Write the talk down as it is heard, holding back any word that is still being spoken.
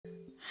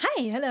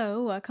Hi,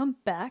 hello, welcome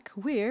back.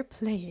 We're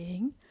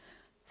playing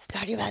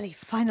Stardew Valley.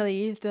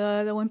 Finally,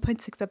 the 1.6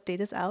 update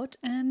is out,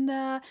 and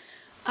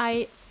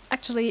I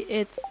actually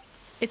it's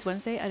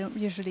Wednesday. I don't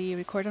usually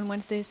record on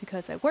Wednesdays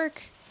because I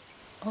work.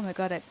 Oh my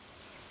god,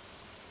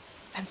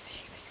 I'm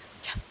seeing things.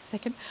 Just a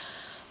second.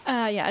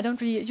 Yeah, I don't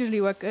really usually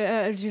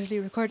usually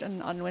record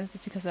on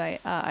Wednesdays because I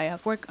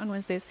have work on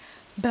Wednesdays,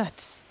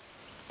 but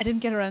I didn't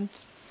get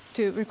around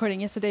to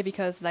recording yesterday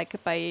because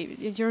like by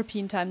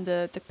European time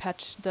the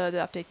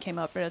update came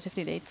out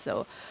relatively late,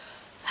 so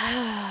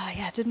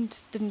yeah,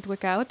 it didn't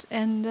work out,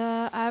 and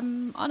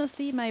I'm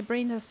honestly, my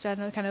brain has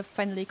kind of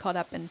finally caught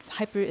up and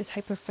hyper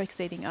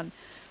fixating on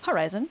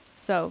Horizon,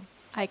 so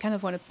I kind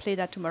of want to play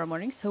that tomorrow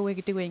morning. So we're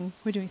doing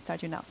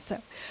Stardew now.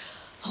 So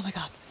oh my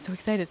god, I'm so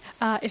excited.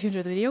 If you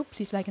enjoyed the video,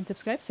 please like and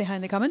subscribe, say hi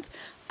in the comments.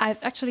 I've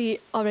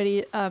actually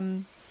already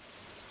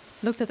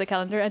looked at the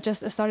calendar. I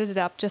just started it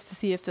up just to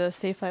see if the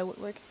save file would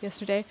work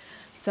yesterday,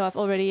 so I've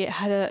already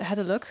had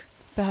a look,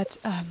 but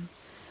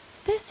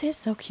this is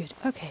so cute.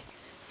 Okay,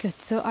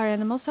 good. So our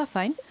animals are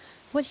fine.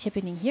 What's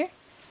happening here?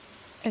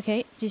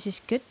 Okay, this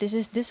is good.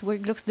 This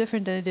work looks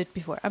different than it did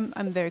before.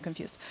 I'm very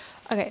confused.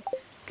 Okay,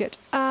 good.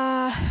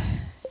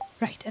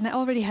 Right, and I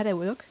already had a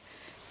look,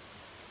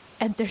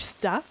 and there's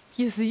stuff.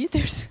 You see,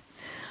 there's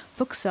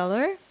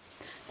bookseller.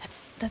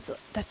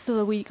 That's still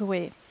a week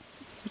away,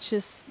 which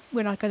is,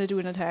 we're not going to do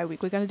an entire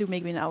week. We're going to do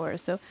maybe an hour or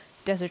so.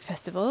 Desert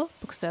Festival,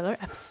 bookseller.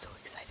 I'm so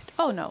excited.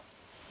 Oh no.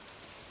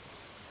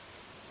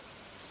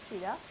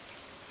 Frida?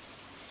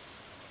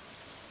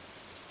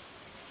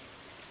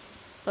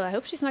 Well, I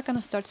hope she's not going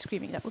to start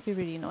screaming. That would be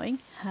really annoying.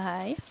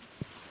 Hi.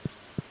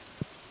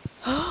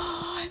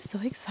 Oh, I'm so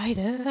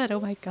excited. Oh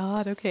my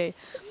god. Okay.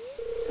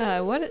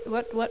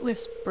 What with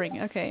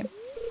spring? Okay.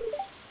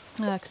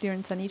 Clear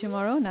and sunny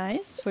tomorrow.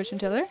 Nice. Fortune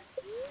teller.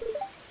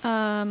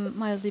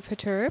 Mildly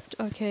perturbed.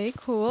 Okay,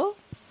 cool.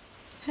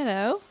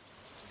 Hello.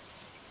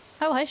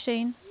 Oh, hi,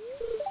 Shane.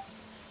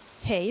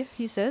 Hey,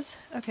 he says.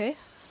 Okay.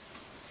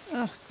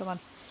 Oh, come on.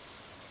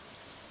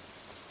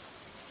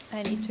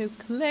 I need to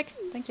click.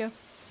 Thank you.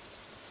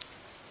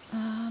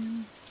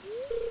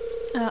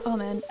 Oh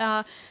man.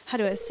 How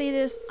do I say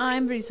this?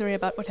 I'm really sorry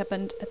about what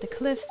happened at the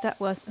cliffs. That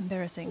was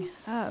embarrassing.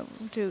 Oh,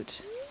 dude.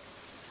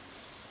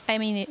 I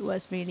mean, it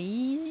was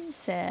really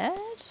sad.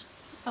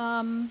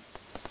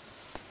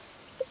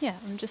 Yeah,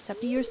 I'm just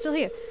happy you're still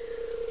here.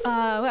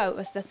 Wow,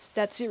 was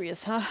that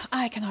serious, huh?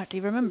 I can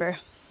hardly remember.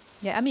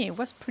 Yeah, I mean, it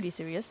was pretty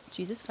serious.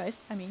 Jesus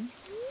Christ, I mean.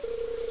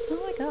 Oh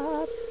my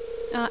god.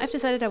 I've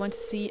decided I want to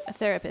see a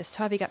therapist.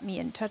 Harvey got me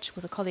in touch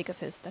with a colleague of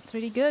his. That's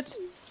really good.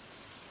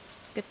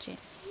 Good, Jane.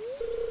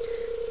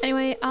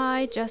 Anyway,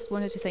 I just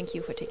wanted to thank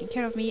you for taking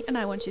care of me, and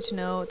I want you to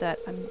know that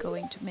I'm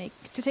going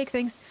to take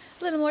things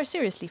a little more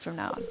seriously from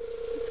now on.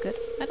 That's good.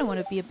 I don't want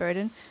to be a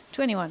burden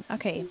to anyone.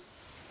 Okay.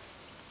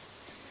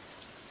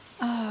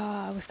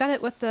 We've got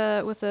it with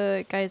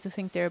the guys who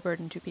think they're a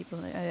burden to people.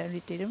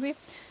 Didn't we?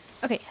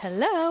 Okay,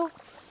 hello.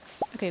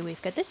 Okay,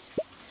 we've got this.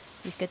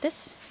 We've got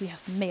this. We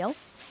have mail.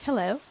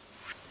 Hello.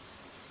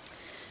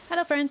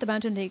 Hello, friend. The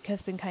mountain lake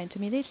has been kind to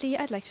me lately.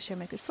 I'd like to share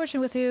my good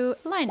fortune with you.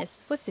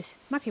 Linus, what's this?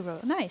 Maki roll.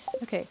 Nice.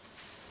 Okay.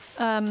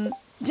 I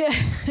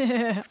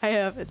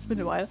have. It's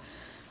been a while.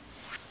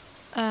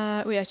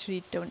 We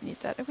actually don't need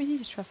that. Oh, we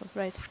need a truffle.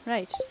 Right.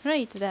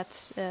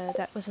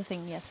 That was a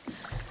thing, yes.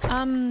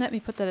 Let me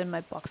put that in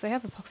my box. I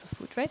have a box of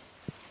food, right?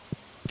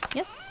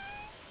 Yes?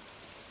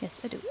 Yes,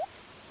 I do.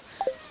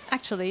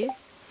 Actually,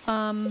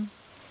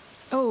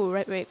 oh,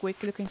 right, we're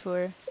looking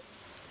for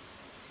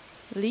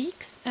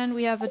leeks, and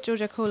we have a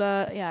Joja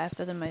Cola. Yeah, I have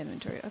that in my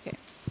inventory. Okay.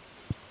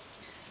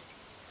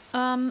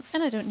 And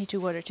I don't need to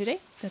water today.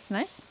 That's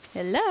nice.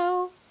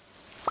 Hello!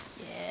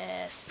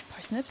 Yes,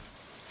 parsnips.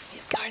 We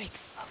have garlic.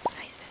 Oh,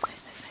 nice.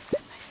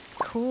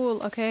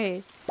 Cool,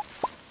 okay.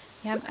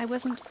 Yeah, I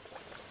wasn't...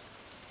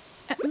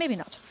 maybe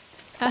not.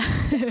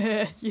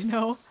 You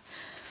know?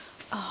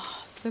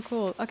 Oh, so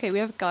cool. Okay, we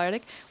have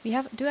garlic. We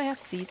have... Do I have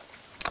seeds?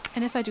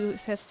 And if I do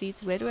have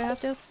seeds, where do I have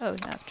those? Oh,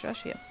 I have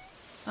trash here.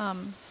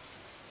 One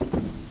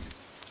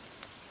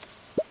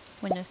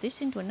of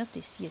this and one of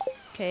this. Yes.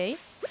 Okay.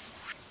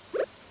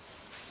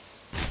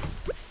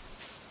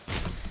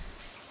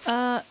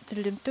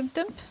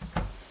 Dum-dum-dum-dum.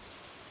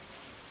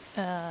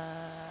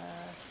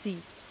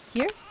 Seeds.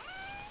 Here?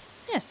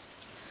 Yes.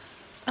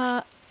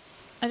 I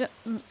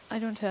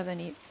don't have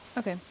any.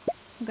 Okay.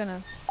 I'm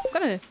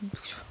gonna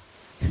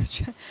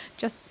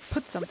just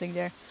put something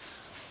there.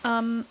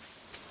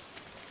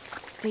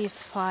 It's day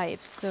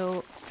 5,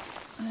 so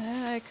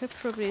I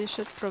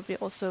should probably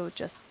also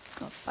just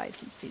not buy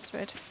some seeds,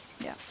 right?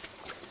 Yeah.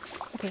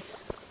 Okay.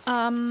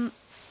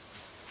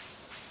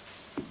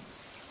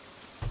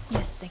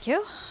 Yes, thank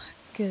you.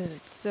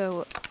 Good.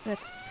 So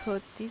let's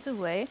put these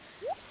away.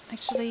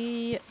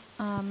 Actually,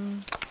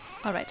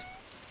 alright.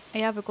 I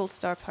have a gold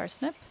star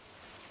parsnip.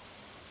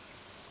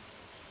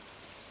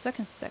 So I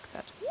can stack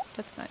that.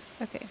 That's nice.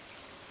 Okay.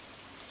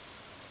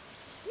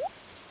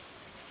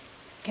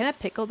 Can I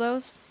pickle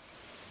those?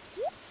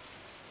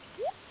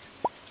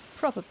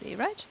 Probably,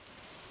 right?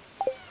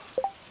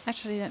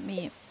 Actually, let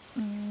me...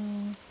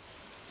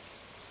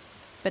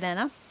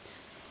 banana.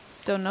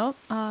 Don't know.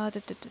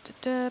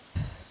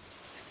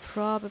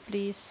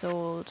 Probably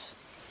sold.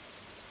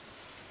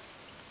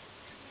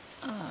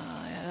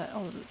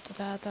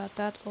 Yeah,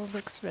 that all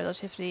looks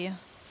relatively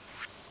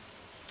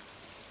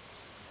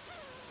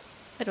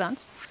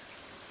advanced.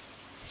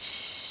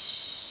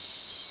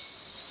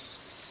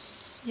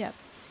 Yep.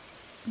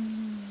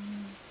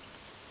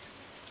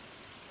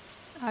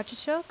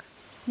 Artichoke?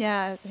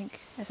 Yeah,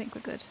 I think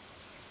we're good.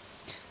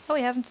 Oh,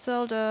 we haven't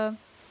sold a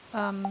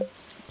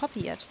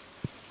poppy yet.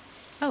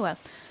 Oh well.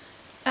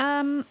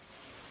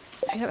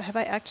 Have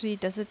I actually?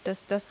 Does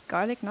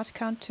garlic not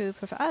count to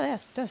perfect? Ah,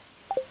 yes, it does.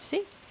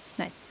 See,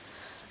 nice.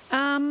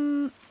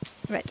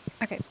 Right.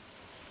 Okay.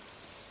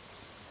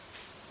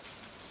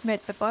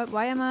 Right, but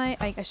why am I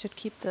should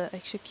keep the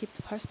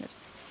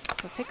parsnips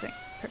for pickling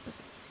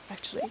purposes.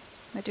 Actually,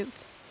 my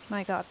dudes.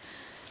 My God.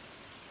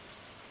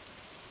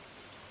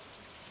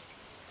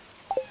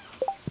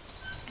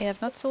 I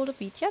have not sold a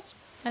beet yet.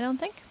 I don't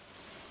think.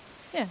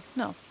 Yeah.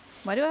 No.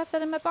 Why do I have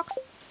that in my box?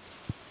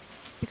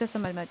 Because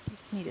somebody might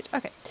need it.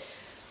 Okay.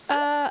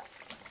 Oh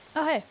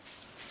hey.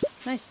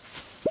 Nice.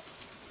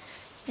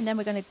 And then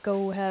we're gonna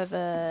go have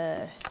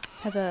a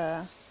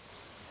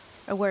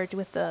word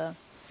with the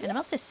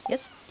animals.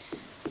 Yes.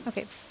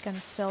 Okay.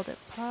 Gonna sell the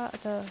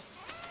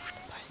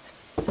parsnip.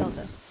 Sell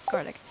the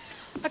garlic.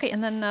 Okay,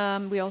 and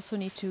then we also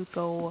need to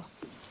go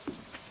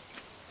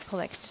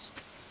collect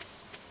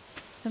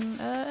some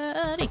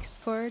leeks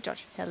for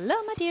George.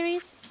 Hello, my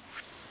dearies.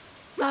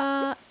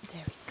 There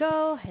we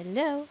go.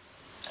 Hello.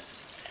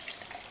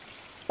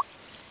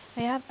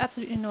 I have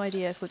absolutely no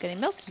idea if we're getting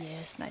milk.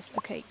 Yes, nice.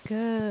 Okay,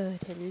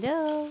 good.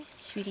 Hello,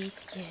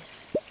 sweeties.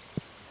 Yes.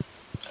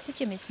 Did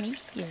you miss me?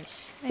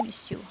 Yes, I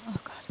missed you. Oh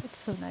God, it's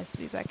so nice to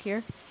be back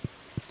here.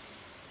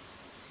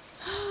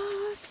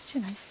 It's such a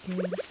nice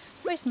game.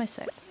 Where's my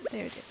set?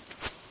 There it is.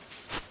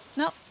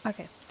 No,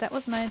 okay, that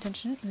was my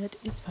intention. That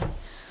is fine.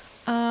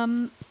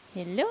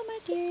 Hello, my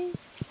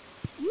dearies.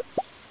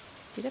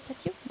 Did I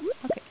pet you?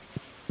 Okay.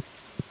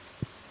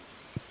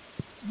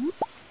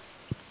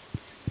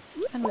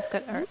 And we've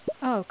got our...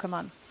 Oh, come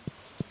on.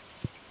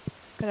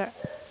 Got our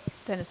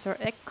dinosaur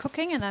egg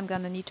cooking, and I'm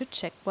gonna need to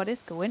check what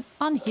is going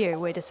on here.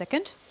 Wait a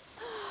second.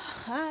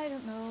 I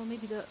don't know.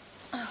 Maybe the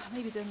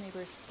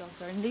neighbor's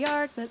dogs are in the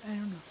yard, but I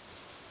don't know.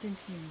 Didn't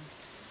see anyone.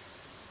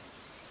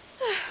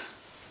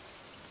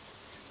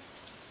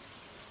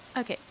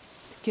 Okay,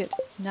 good.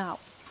 Now,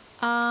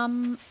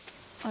 all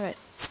right.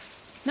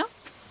 No,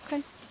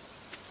 okay.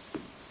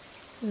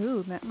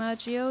 Ooh, magma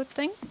geo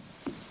thing.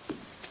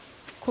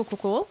 Cool, cool,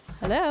 cool.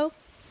 Hello.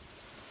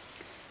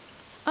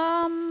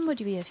 What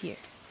do we have here?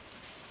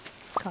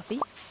 Coffee.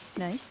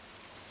 Nice.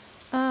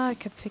 I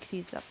can pick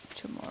these up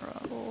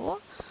tomorrow.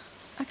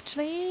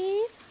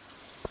 Actually,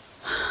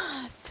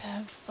 let's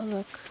have a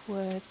look.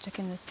 We're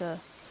checking with the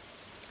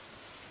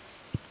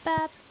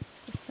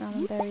bats. The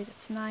salmonberry,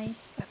 that's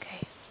nice.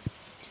 Okay.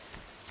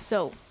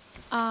 So,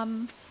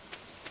 dun,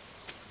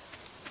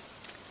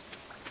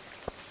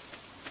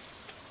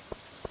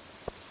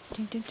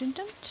 dun, dun,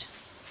 dun.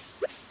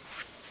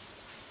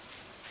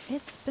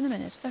 It's been a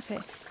minute. Okay.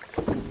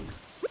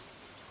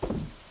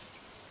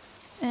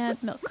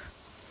 And milk.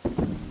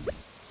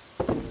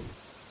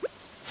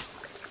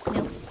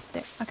 Nope.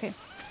 There. Okay.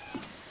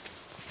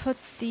 Let's put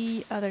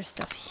the other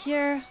stuff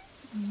here.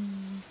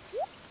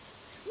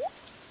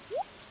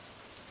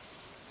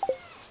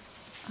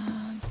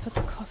 Put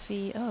the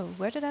coffee. Oh,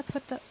 where did I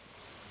put the...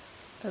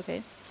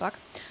 Okay, fuck.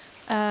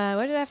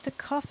 Where did I have the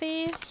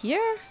coffee?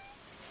 Here?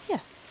 Yeah.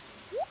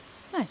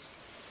 Nice.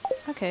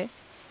 Okay.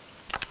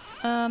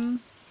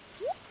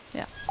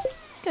 Yeah.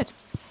 Good.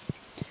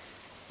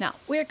 Now,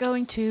 we're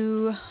going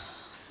to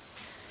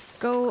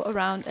go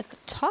around at the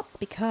top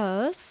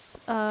because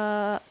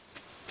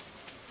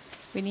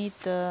we need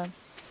the...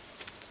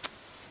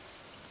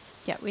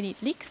 Yeah, we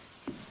need leeks.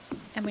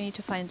 And we need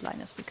to find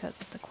Linus because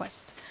of the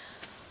quest.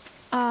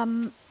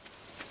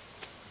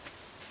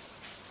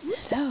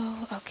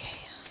 Hello,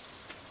 okay.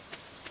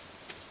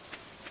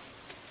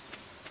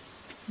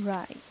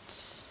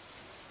 Right.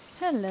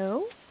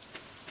 Hello.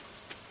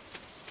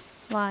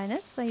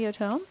 Linus, are you at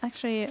home?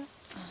 Actually...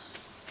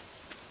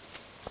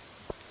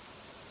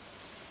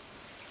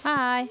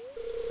 Hi.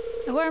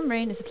 A warm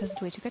rain is a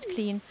pleasant way to get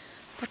clean.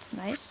 That's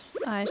nice.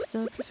 I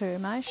still prefer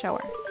my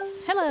shower.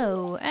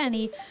 Hello,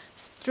 Annie.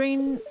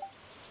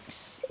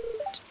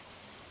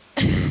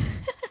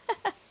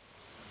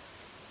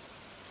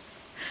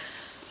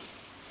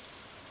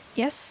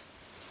 Yes,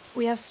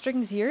 we have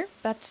strings here,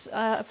 but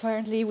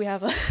apparently we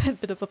have a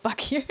bit of a bug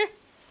here.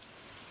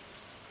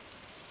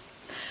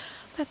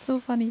 That's so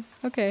funny.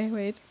 Okay,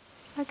 wait.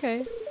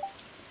 Okay.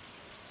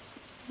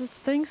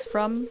 Strings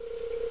from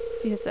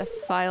CSF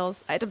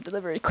files, item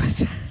delivery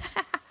request.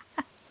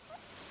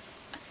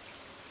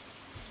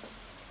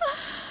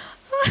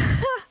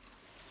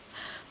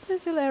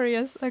 That's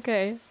hilarious.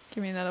 Okay,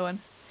 give me another one.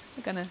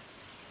 I'm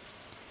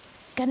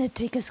gonna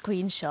take a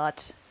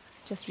screenshot.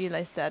 Just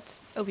realized that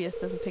OBS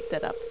doesn't pick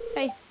that up.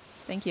 Hey,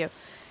 thank you.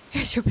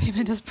 Here's your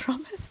payment as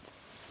promised.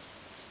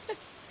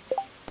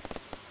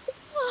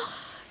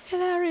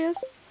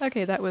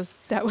 Okay, that was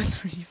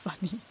really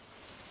funny.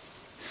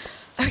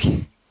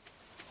 Okay.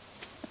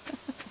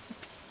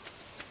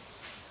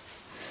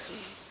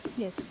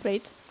 Yes,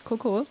 great.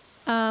 Cool.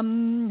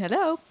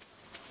 Hello.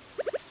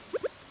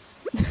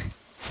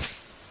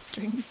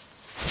 Strings.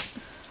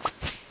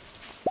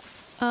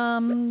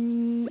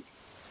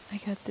 I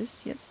got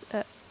this, yes.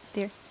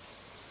 There.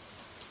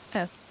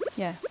 Oh,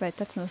 yeah, right,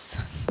 that's not,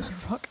 that's not a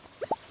rock.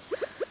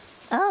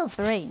 Oh,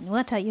 Verain,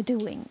 what are you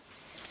doing?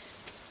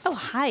 Oh,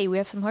 hi, we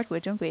have some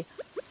hardwood, don't we?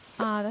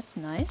 That's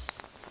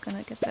nice.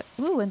 Gonna get that.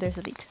 Ooh, and there's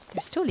a leak.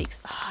 There's 2 leaks.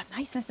 Ah,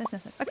 nice.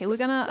 Okay, we're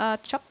gonna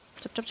chop.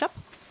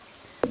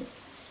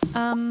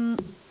 And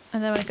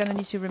then we're gonna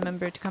need to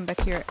remember to come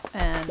back here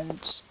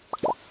and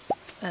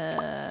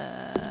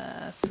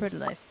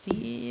fertilize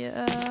the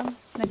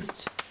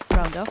next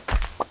round of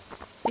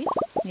seeds.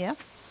 Yeah.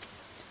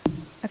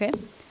 Okay.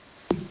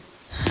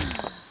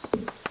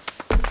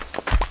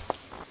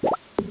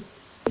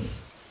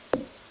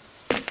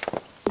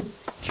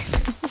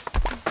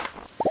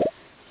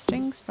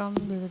 Strings from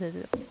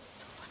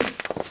so funny.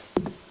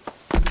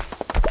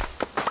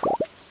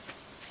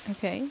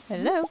 Okay,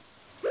 hello.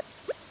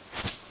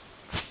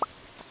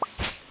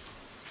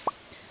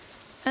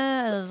 A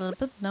little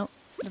bit, no.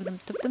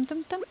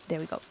 There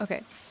we go.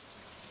 Okay.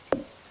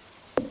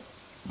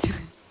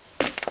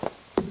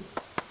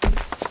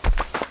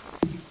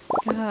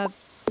 God,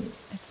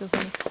 it's so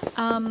funny.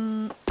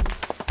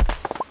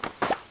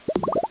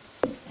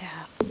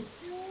 Yeah.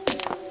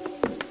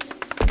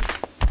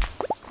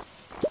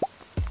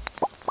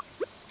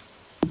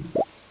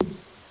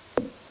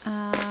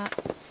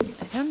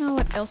 I don't know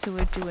what else we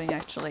were doing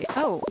actually.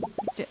 Oh,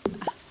 I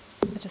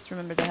just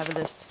remembered I have a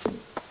list.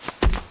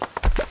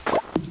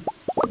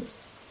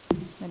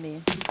 Let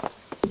me.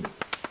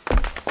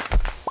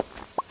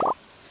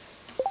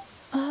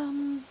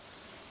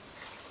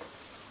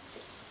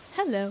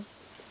 Hello.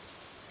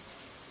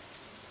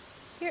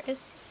 Here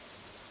is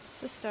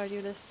the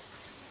Stardew list.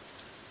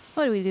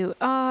 What do?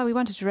 We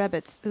wanted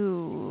rabbits.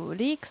 Ooh,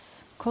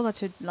 leeks. Cola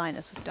to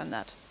Linus. We've done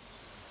that.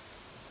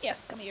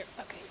 Yes, come here.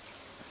 Okay.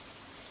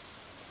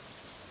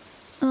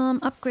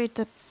 Upgrade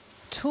the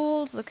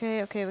tools.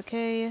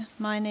 Okay.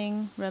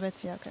 Mining,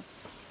 rabbits. Yeah, okay.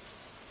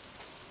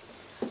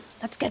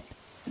 Let's get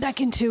back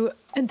into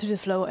the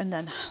flow, and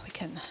then we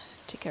can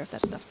take care of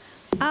that stuff.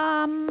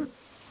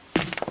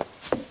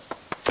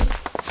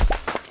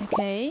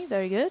 Okay,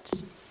 very good.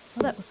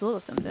 Well, that was all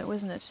of them there,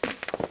 wasn't it?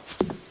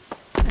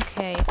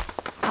 Okay.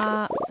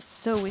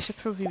 So we should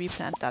probably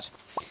replant that.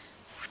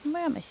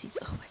 Where are my seeds?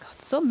 Oh my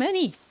god, so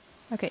many!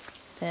 Okay,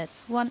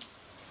 that's 1,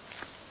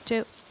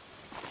 2,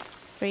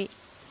 3,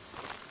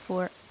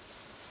 4,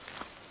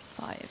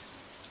 5,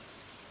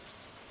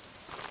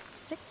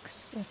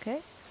 6.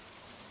 Okay.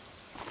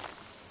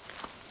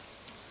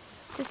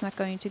 It's not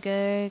going to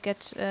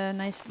get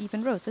nice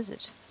even rows, is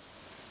it?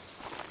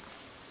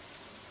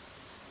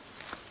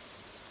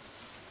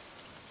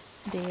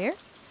 There.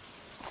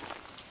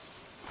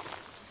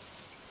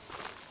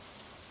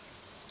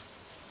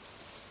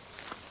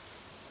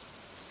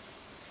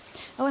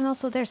 Oh, and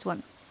also there's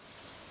one.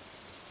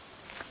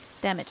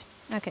 Damn it.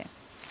 Okay.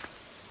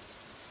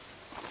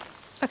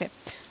 Okay.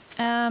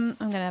 I'm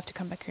gonna have to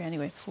come back here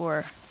anyway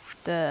for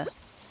the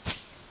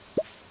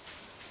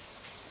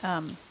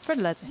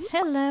fertilizer.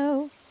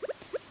 Hello.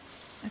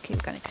 Okay,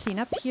 we're gonna clean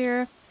up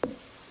here.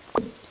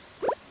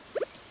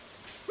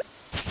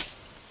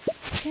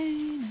 Okay,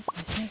 nice.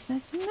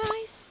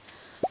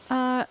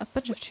 A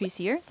bunch of trees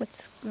here.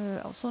 That's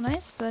also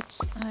nice, but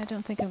I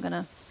don't think I'm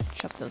gonna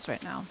chop those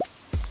right now.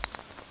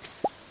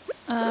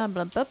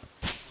 Blub.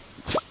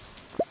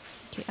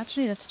 Okay,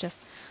 actually, let's just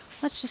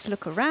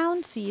look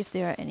around, see if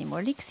there are any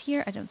more leaks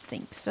here. I don't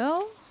think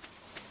so.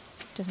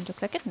 Doesn't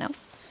look like it. No.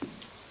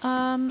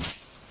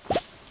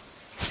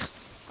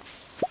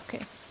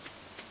 Okay.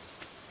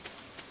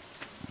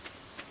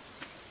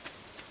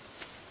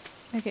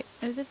 Okay.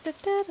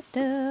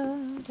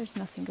 There's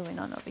nothing going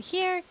on over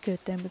here. Good,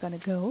 then we're gonna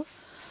go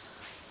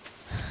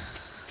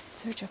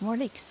in search of more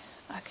leaks.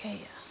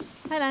 Okay.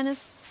 Hi,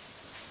 Linus.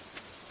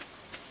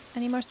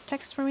 Any more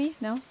text for me?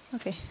 No?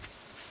 Okay.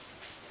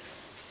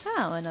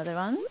 Oh, another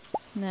one.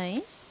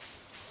 Nice.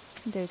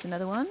 There's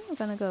another one. We're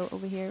gonna go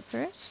over here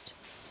first.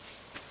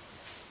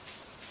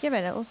 Yeah,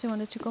 right. I also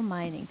wanted to go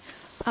mining.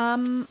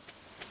 Oh,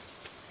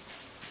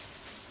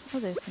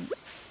 there's some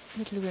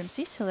little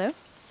wormsies. Hello.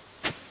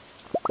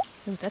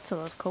 Oh, that's a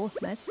lot of coal.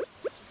 Nice.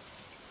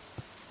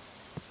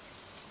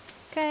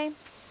 Okay.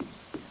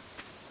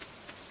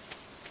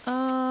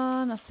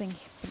 Nothing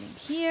happening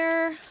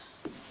here.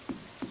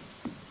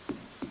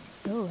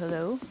 Oh,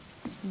 hello.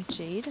 Some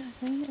jade, I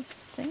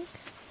think.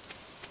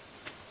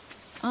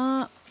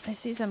 I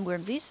see some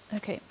wormsies.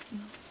 Okay.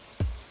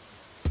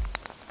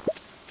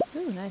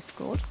 Ooh, nice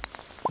gold.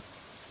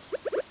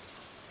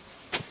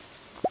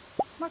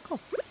 More coal.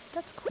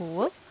 That's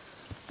cool.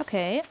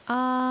 Okay,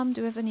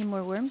 do we have any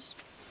more worms?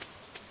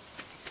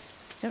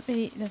 Don't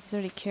really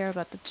necessarily care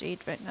about the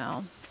jade right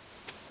now.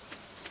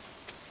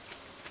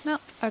 No.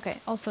 Okay,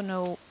 also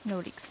no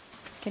leaks.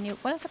 Can you...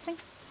 What is happening?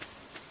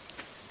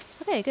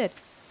 Okay, good.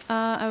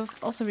 I've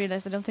also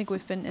realized I don't think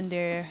we've been in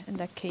there in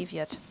that cave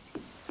yet.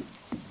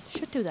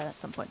 Should do that at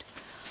some point.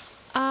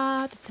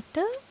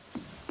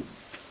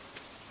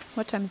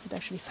 What time is it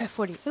actually?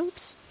 5:40.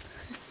 Oops.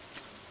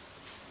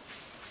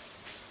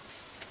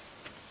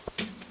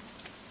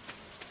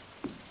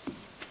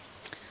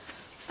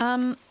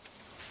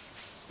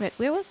 Wait,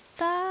 where was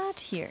that?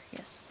 Here.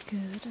 Yes.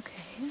 Good.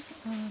 Okay.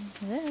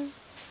 Hello.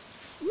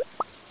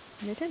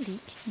 Little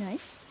leak.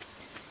 Nice.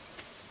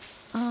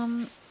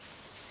 Are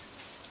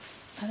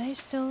they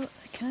still...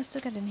 Can I still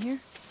get in here?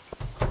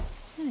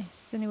 Nice.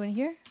 Is anyone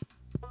here?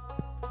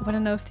 I want to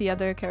know if the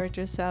other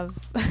characters have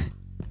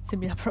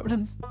similar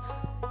problems.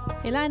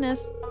 Hey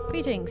Linus!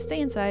 Greetings!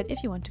 Stay inside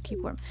if you want to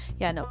keep warm.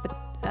 Yeah, no, but...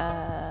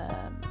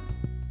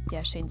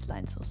 yeah, Shane's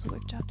lines also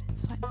worked out.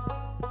 It's fine.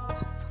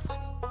 Oh, so funny.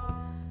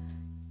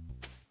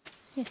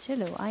 Yes,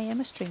 hello. I am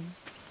a string.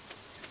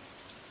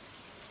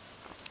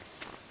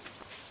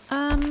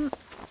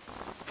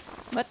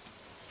 What?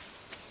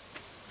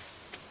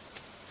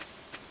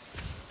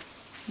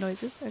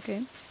 Noises,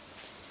 okay.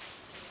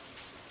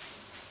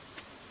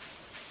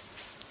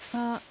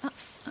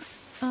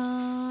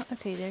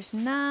 Okay, there's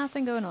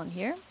nothing going on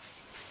here.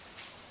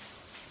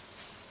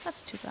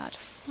 That's too bad.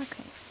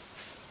 Okay.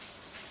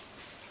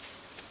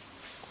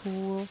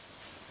 Cool.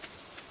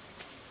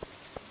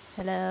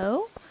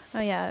 Hello?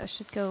 Oh yeah, I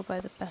should go by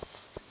the bus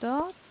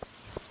stop.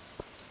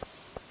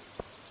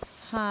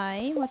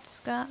 Hi, what's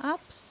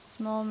up?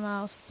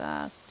 Smallmouth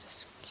bass to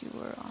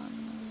skewer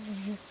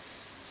on.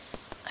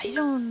 I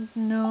don't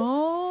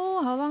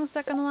know. How long is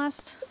that gonna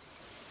last?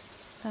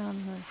 No,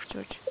 it's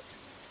George.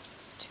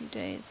 2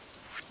 days.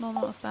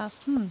 Smallmouth bass.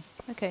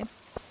 Okay.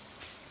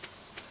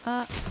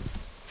 No.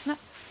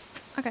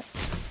 Okay.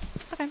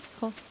 Okay,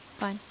 cool.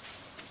 Fine.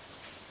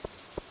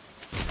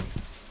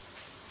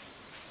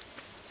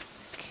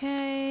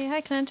 Okay.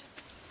 Hi, Clint.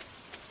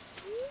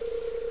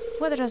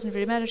 Weather doesn't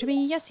really matter to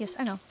me. Yes, yes,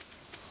 I know.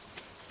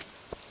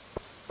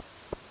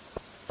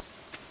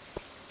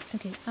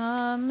 Okay,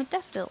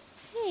 daffodil.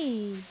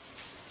 Hey!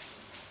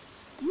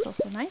 That's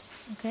also nice.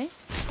 Okay.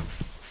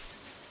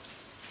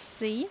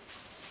 See?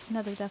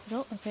 Another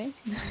daffodil. Okay.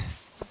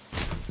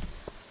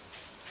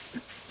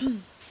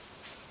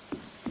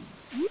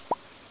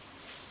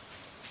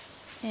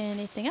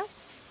 Anything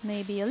else?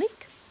 Maybe a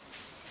leak?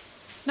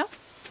 No?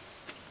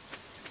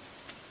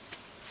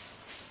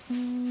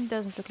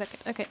 Doesn't look like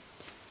it. Okay.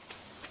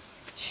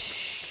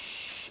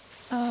 Shh.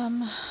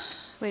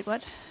 Wait,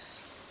 what?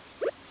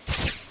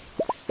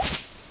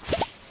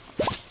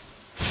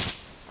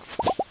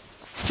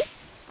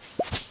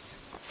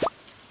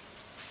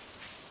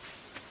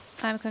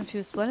 I'm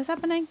confused. What is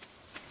happening?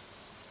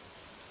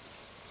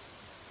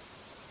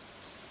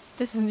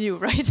 This is new,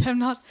 right? I'm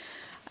not,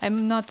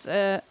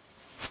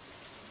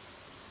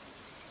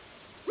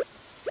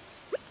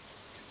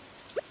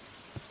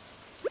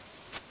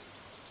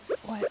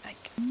 what?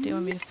 Do you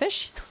want me to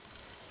fish?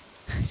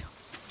 I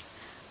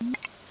don't.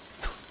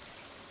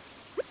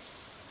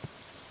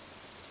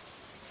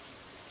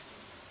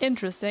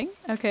 Interesting.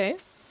 Okay.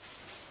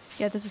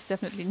 Yeah, this is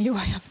definitely new.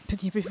 I haven't been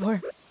here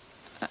before.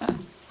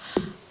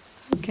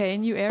 Okay,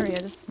 new area.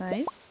 That's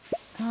nice.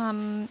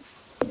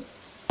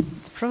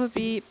 It's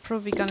probably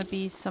gonna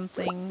be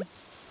something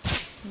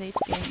late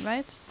game,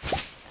 right?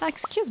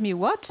 Excuse me,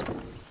 what?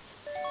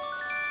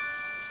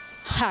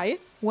 Hi,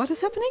 what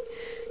is happening?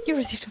 You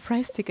received a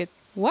prize ticket.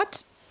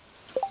 What?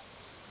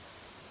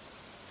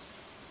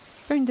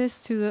 Bring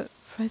this to the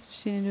prize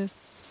machine and just...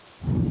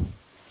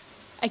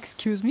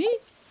 Excuse me?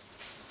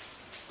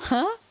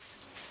 Huh?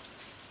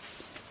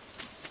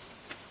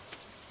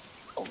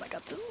 Oh my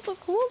god, this is so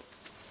cool.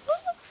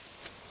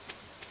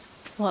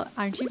 Well,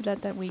 aren't you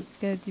glad that we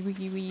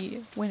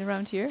went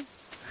around here?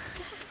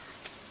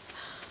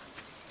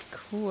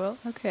 Cool,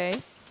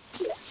 okay.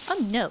 Oh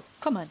no,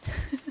 come on.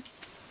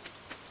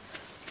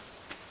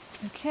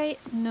 Okay,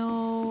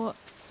 no,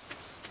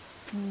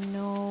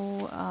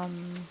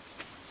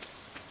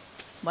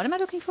 what am I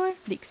looking for?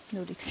 Leaks,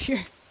 no leaks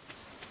here.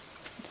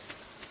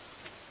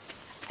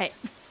 I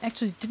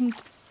actually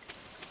didn't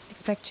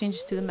expect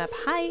changes to the map.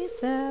 Hi,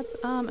 Zeb.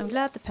 I'm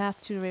glad the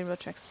path to the railroad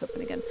tracks is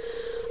open again.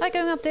 I like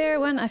going up there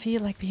when I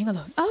feel like being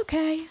alone.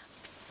 Okay.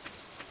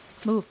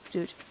 Move,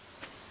 dude.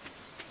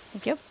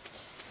 Thank you.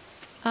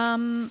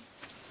 Any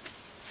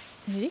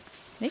leaks?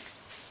 Leaks?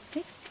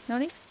 Leaks? No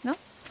leaks? No?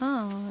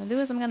 Oh,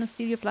 Lewis, I'm gonna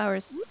steal your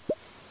flowers.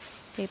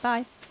 Okay,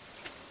 bye.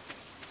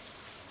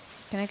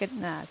 Can I get...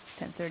 Nah, it's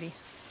 10:30.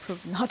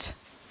 Probably not.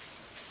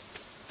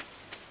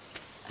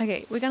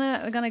 Okay, we're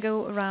gonna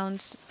go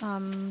around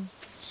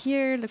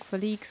here, look for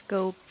leaks,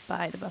 go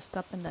by the bus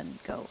stop, and then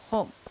go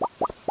home.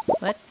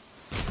 What?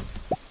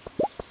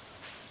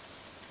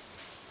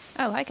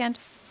 Oh, I can't.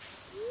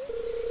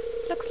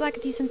 Looks like a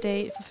decent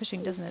day for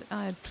fishing, doesn't it?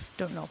 I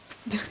don't know.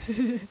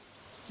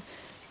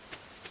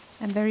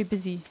 I'm very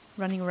busy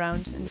running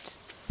around and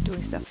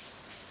doing stuff.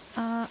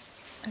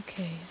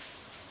 Okay.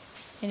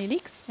 Any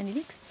leaks? Any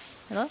leaks?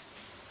 Hello?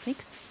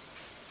 Leaks?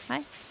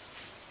 Hi?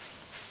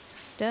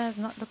 Does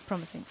not look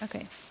promising.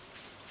 Okay.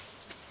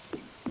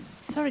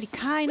 It's already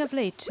kind of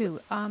late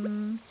too.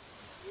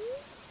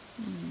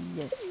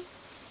 Yes.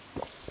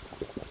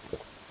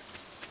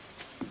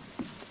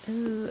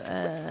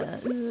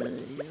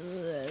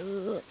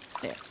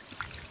 There.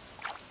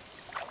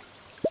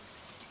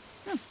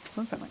 Oh,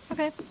 one from one.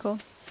 Okay, cool.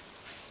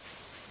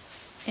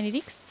 Any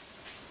leaks?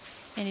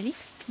 Any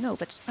leaks? No,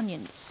 but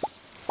onions.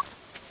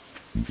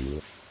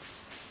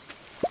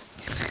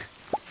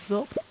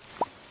 Nope.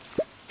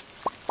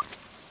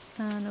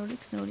 No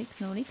leaks, no leaks,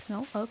 no leaks,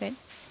 no. Okay.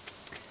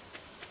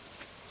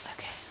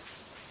 Okay.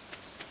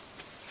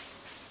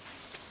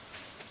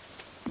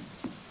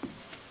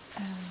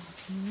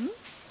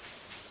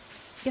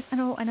 Yes, I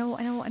know.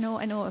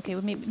 Okay,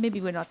 well,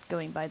 maybe we're not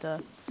going by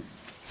the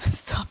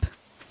stop.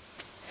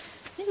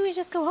 Maybe we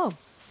just go home.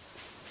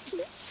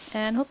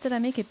 And hope that I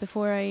make it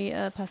before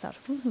I pass out.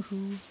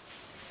 Woohoo.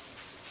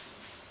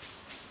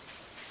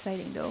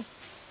 Exciting though.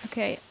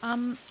 Okay,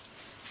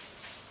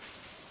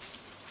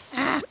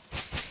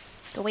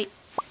 Go wait.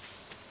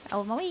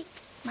 Out of my way.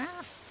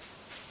 Ah.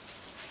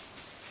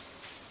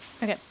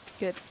 Okay,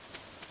 good.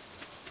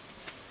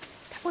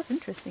 That was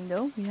interesting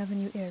though. We have a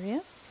new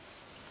area.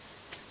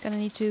 Gonna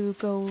need to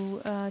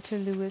go to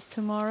Lewis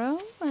tomorrow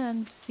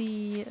and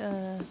see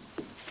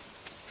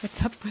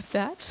what's up with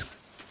that.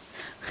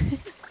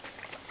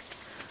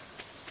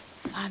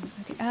 Fun.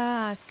 Okay.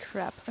 Ah,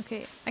 crap.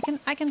 Okay,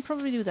 I can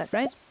probably do that,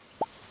 right?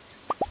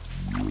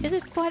 Is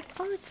it quite?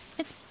 Oh, it's.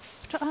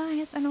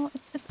 Yes, I know.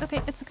 It's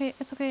okay. It's okay.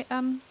 It's okay.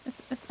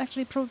 It's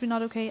actually probably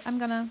not okay. I'm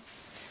gonna.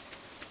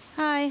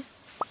 Hi.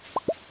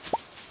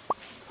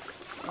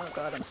 Oh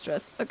God, I'm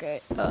stressed.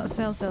 Okay.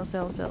 Sell.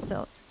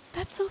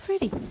 That's so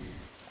pretty.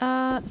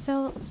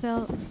 Sell.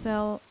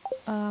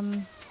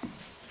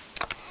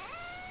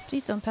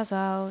 Please don't pass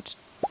out.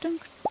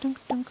 Dunk.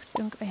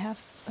 I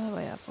have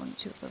only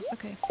 2 of those.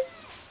 Okay.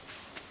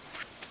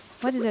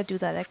 Why did I do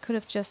that? I could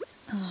have just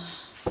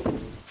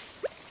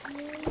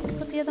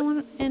put the other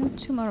one in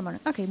tomorrow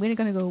morning. Okay, we're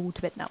gonna go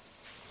to bed now.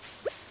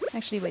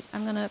 Actually, wait.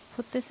 I'm gonna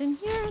put this in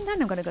here and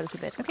then I'm gonna go to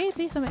bed. Okay,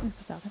 please don't make me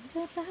pass out.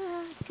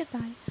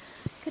 Goodbye.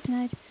 Good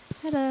night.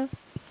 Hello.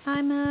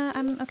 I'm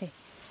okay.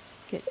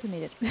 Good. We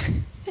made it.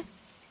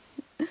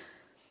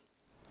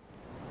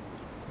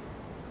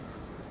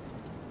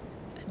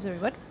 I'm sorry.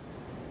 What?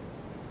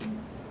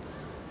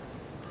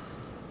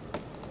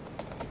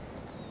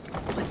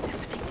 What is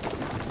happening?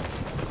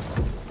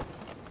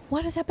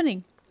 What is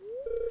happening?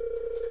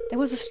 There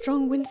was a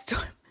strong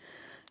windstorm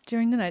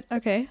during the night.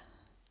 Okay.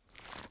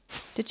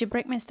 Did you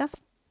break my stuff?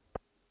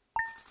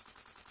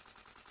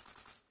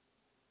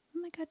 Oh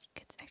my God,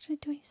 it's actually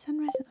doing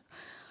sunrise.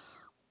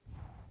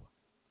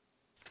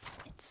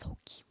 It's so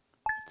cute.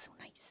 It's so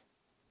nice.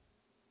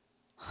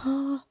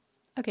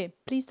 Okay,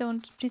 please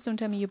don't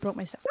tell me you broke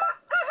my stuff.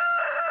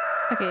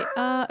 Okay,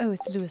 oh,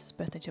 it's Lewis'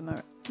 birthday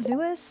tomorrow.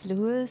 Lewis.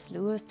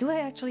 Do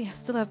I actually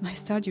still have my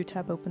Stardew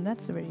tab open?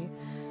 That's really...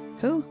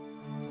 Who?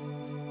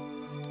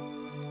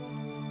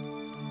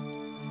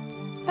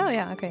 Oh,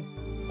 yeah, okay.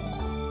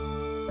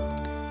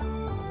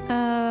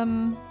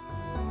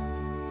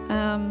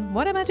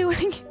 What am I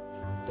doing?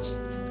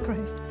 Jesus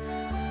Christ.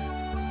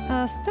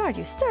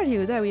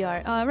 Stardew, there we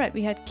are. Right,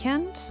 we had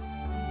Kent.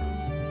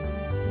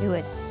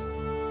 Lewis.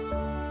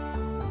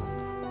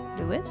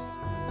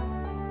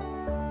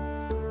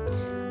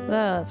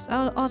 Loves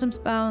autumn's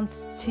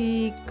bounce,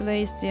 tea,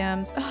 glazed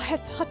yams. Oh,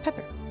 hot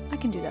pepper. I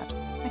can do that.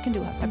 I can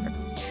do hot pepper.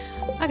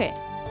 Okay.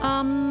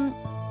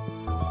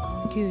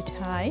 Good.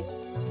 Hi.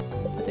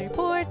 With the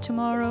report,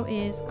 tomorrow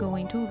is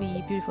going to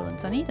be beautiful and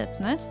sunny. That's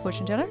nice.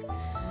 Fortune teller.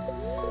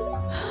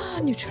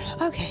 Neutral.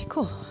 Okay,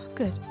 cool.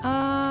 Good.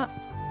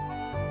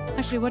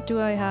 Actually, what do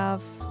I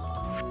have?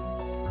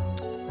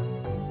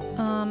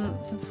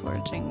 Some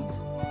foraging.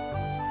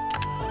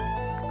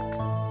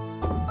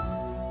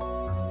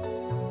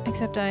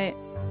 Except I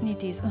need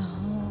these.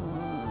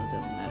 Oh, it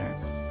doesn't matter.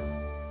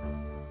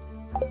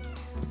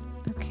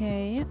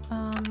 Okay,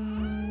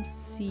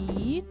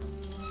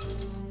 seeds.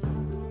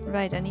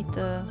 Right, I need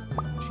the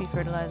tree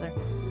fertilizer.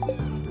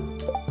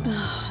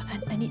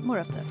 And I need more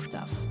of that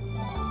stuff.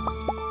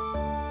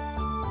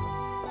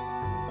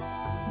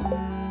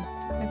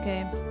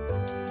 Okay.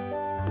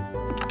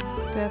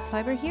 Do I have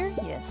fiber here?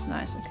 Yes,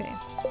 nice, okay.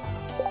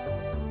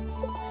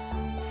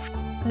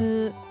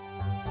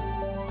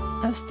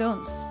 Oh,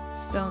 stones,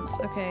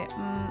 okay.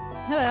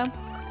 Hello.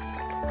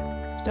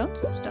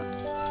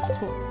 Stones.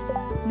 Cool.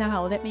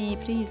 Now,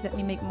 please let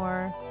me make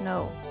more.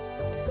 No.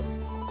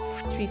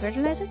 Tree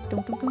fertilizer?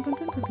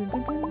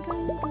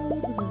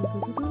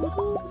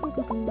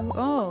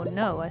 Oh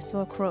no, I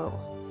saw a crow.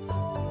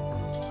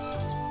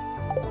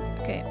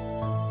 Okay.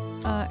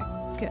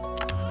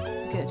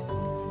 Good.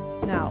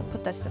 Now,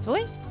 put that stuff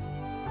away.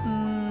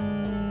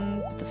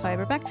 Put the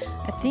fiber back.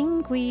 I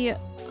think we,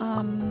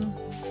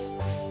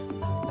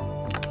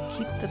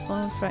 keep the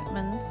bone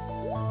fragments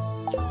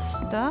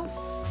stuff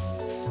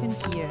in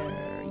here.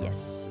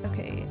 Yes,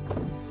 okay.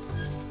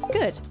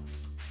 Good.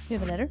 We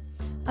have a letter.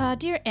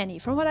 Dear Annie,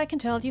 from what I can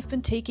tell, you've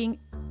been taking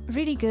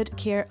really good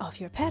care of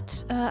your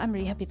pet. I'm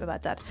really happy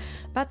about that.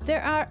 But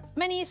there are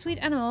many sweet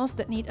animals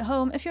that need a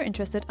home. If you're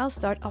interested, I'll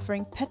start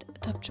offering pet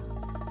adoption.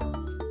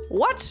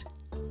 What?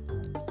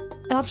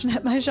 option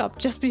at my shop.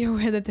 Just be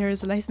aware that there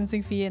is a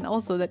licensing fee and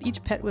also that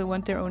each pet will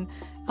want their own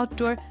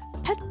outdoor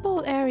pet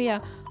bowl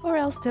area or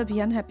else they'll be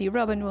unhappy.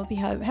 Robin will be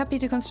happy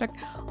to construct.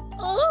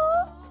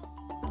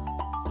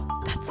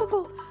 Oh, that's so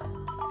cool.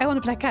 I want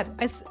a black cat.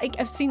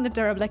 I've seen that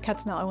there are black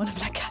cats now. I want a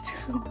black cat.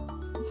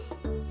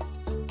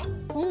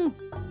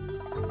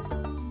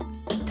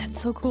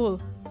 That's so cool.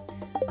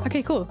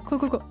 Okay, cool. Cool.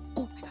 Oh my god.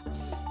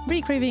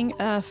 Really craving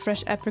a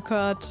fresh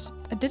apricot.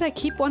 Did I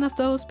keep one of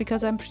those?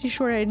 Because I'm pretty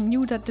sure I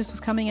knew that this was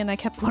coming and I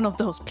kept one of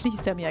those.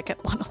 Please tell me I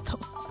kept one of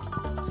those.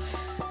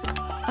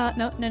 No,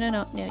 not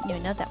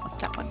that one.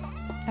 That one.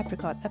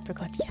 Apricot,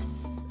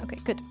 yes. Okay,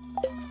 good.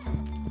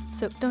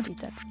 So don't eat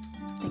that.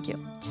 Thank you.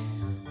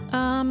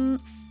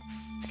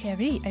 Okay, I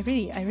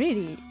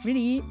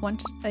really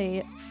want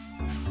a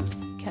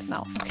cat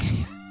now.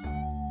 Okay.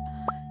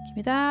 Give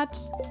me that.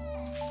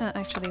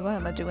 Actually, what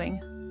am I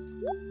doing?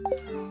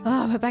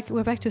 Oh,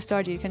 we're back to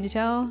Stardew. Can you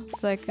tell?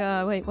 It's like,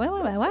 wait, what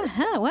am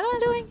I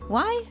doing?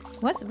 Why?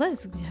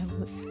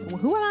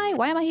 Who am I?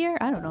 Why am I here?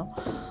 I don't know.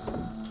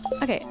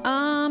 Okay,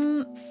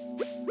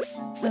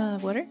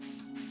 water.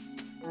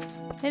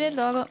 Hey, little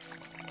doggo.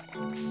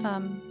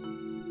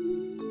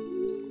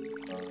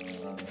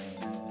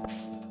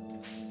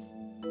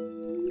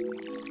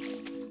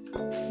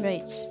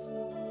 Right.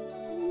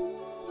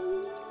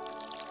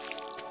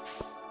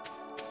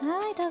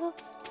 Hi, doggo.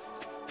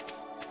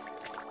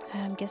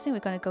 I'm guessing we're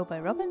gonna go by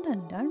Robin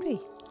then, aren't we?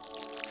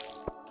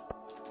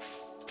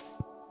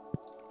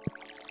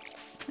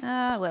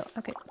 Well,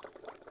 okay.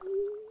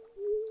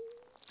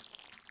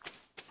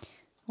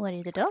 What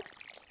is the dog?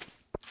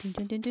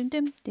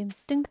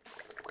 Ding.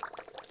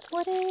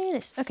 What is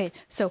this? Okay,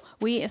 so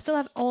we still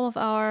have all of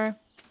our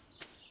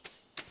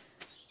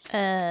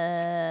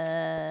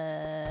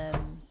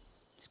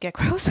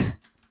scarecrows.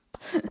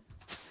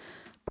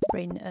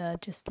 Brain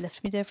just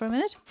left me there for a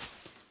minute.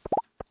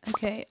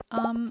 Okay,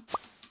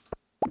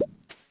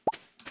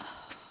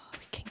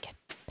 we can get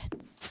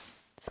pets.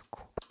 It's so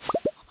cool.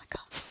 Oh my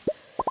god.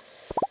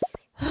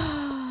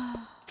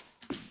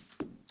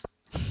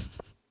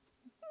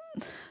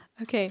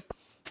 Okay.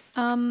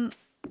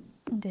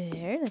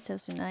 There, that's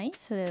also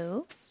nice.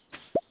 Hello.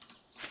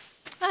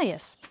 Ah,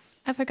 yes.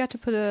 I forgot to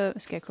put a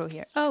scarecrow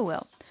here. Oh,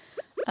 well.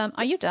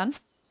 Are you done?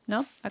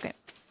 No? Okay.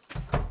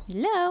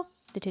 Hello,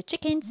 the two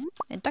chickens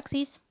and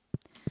ducksies.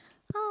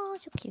 Oh,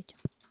 so cute.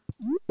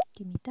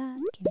 Give me that.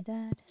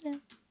 Hello.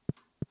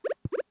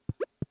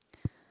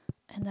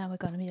 And then we're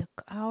gonna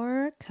milk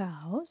our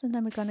cows, and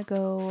then we're gonna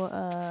go,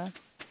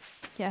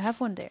 yeah, I have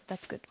one there.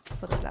 That's good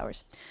for the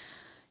flowers.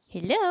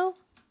 Hello.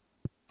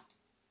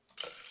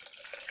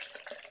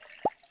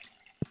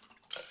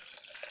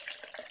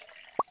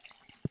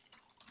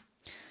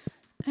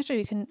 Actually,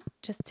 we can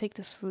just take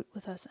the fruit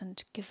with us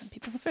and give some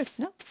people some fruit,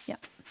 no? Yeah.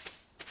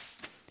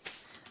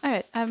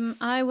 Alright,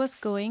 I was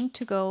going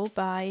to go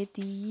by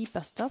the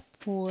bus stop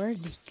for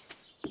leeks.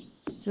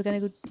 So we're gonna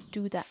go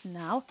do that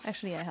now.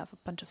 Actually, I have a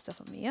bunch of stuff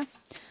on me, yeah?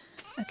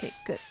 Okay,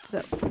 good.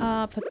 So,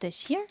 put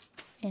this here,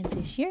 and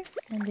this here,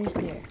 and this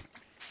there.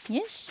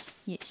 Yes?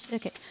 Yes,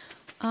 okay.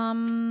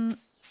 Alright,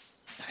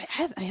 I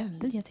have a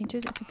million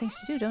things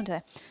to do, don't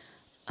I?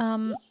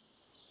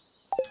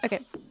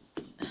 Okay.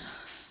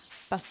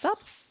 Bus stop.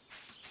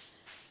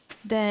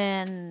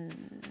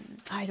 Then,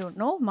 I don't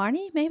know,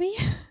 Marnie, maybe?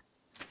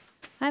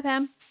 Hi,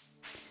 Pam.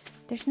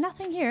 There's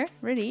nothing here,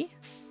 really.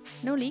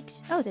 No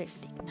leaks. Oh, there's a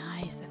leak.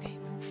 Nice, okay.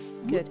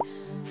 Good.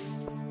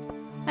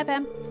 Hi,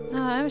 Pam.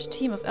 I wish a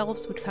team of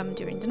elves would come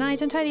during the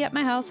night and tidy up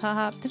my house.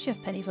 Haha. Don't you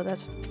have Penny for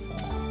that?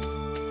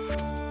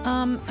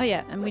 Oh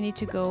yeah, and we need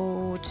to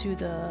go to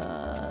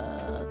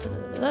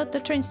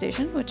the train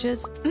station, which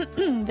is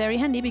very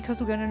handy because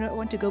we're gonna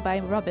want to go by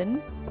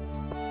Robin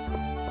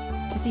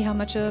to see how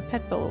much a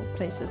pet bowl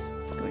place is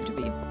going to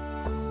be.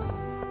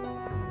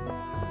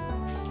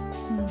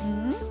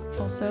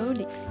 Also,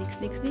 leaks.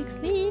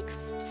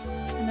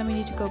 And then we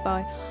need to go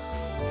by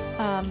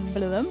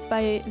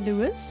by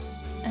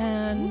Lewis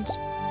and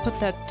put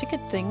that ticket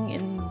thing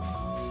in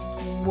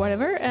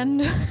whatever.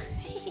 And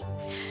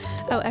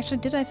oh, actually,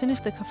 did I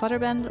finish the fodder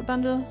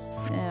bundle?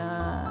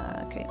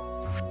 Okay.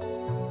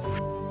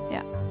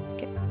 Yeah.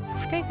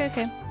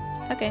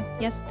 Okay.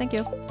 Yes, thank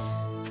you.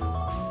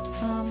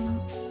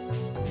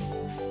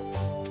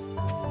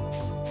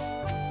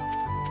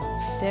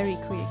 Very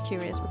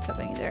curious what's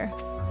happening there.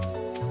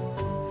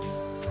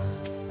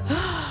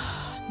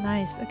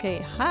 Nice.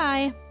 Okay.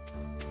 Hi.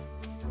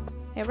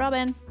 Hey,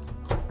 Robin.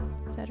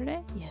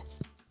 Saturday?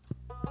 Yes.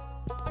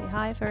 Say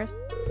hi first.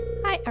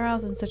 Hi. Our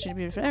house is in such a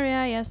beautiful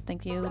area. Yes.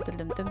 Thank you.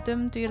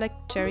 Do you like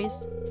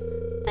cherries?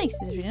 Thanks.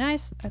 This is really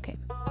nice. Okay.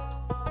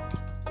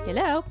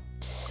 Hello.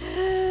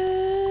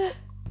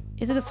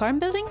 Is it a farm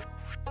building?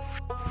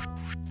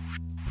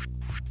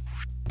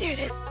 There it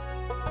is.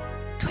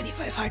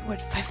 25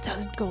 hardwood,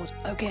 5,000 gold.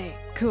 Okay.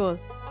 Cool.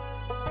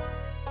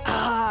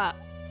 Ah.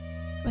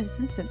 But it's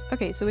instant.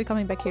 Okay, so we're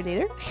coming back here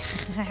later.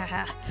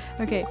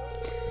 Okay.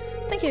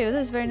 Thank you.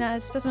 This is very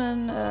nice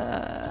specimen.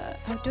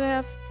 Do I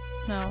have?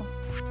 No.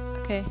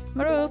 Okay.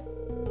 Maru.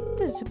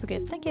 This is a super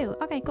gift. Thank you.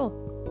 Okay, cool.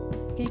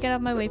 Can you get out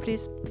of my way,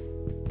 please?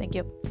 Thank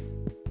you.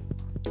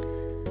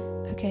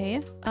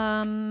 Okay.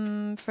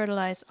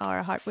 Fertilize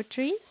our hardwood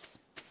trees.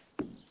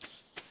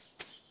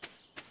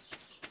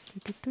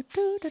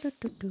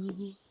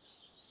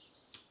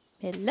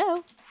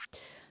 Hello.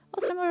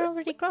 Oh, some are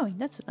already growing.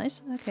 That's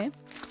nice. Okay.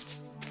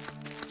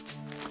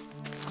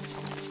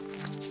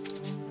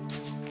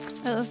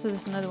 Oh, also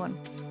there's another one.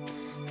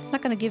 It's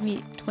not gonna give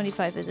me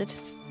 25, is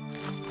it?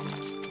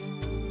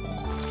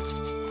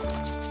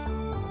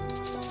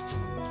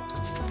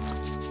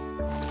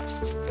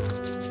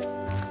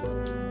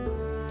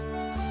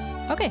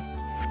 Okay.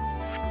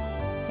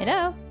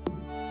 Hello.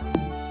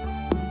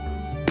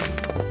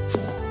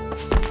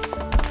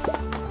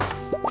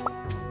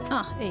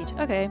 Ah, 8.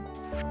 Okay.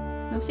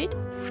 No seed?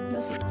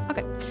 No seed.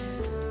 Okay.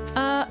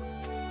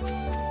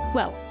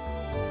 Well.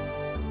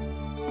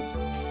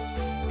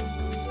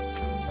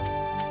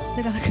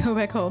 Still gonna go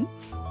back home.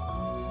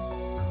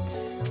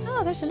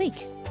 Oh, there's a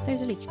leak.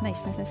 There's a leak.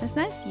 Nice, nice, nice, nice,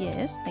 nice.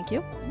 Yes, thank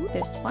you.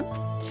 There's one.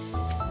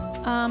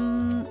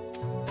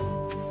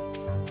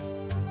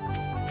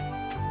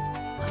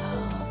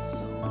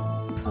 So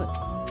put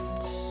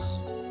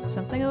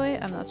something away.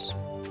 I don't know.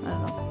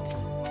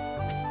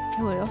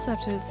 Oh, I also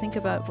have to think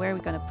about where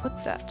we're gonna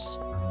put that.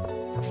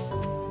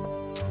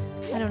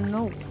 I don't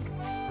know.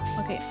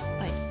 Okay,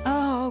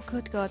 oh,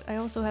 good God. I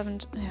also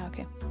haven't... Yeah,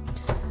 okay.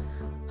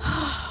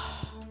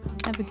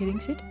 I'm forgetting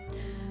shit.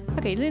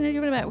 Okay,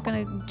 we're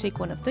gonna take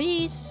one of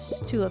these,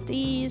 2 of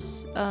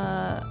these.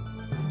 I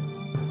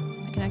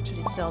can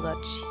actually sell that.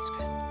 Jesus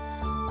Christ.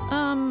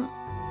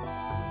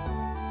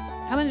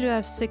 How many do I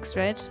have? 6,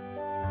 right?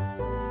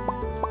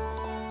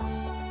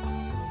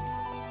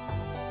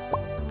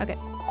 Okay.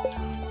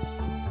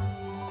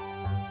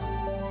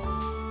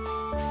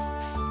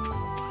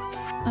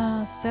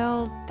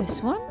 Sell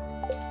this one?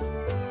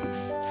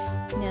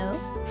 No.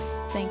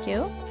 Thank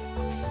you.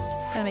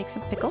 Gotta make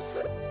some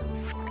pickles.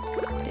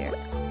 There.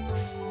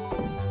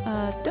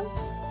 Dump.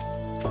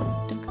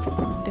 Dunk.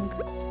 Dunk.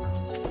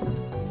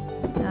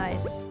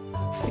 Nice.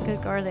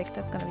 Pickled garlic.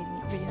 That's gonna be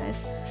really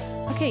nice.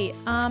 Okay,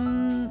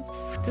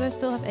 do I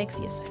still have eggs?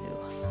 Yes, I do.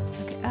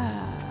 Okay,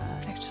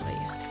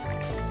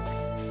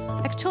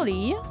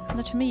 actually,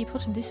 let me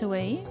put this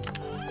away.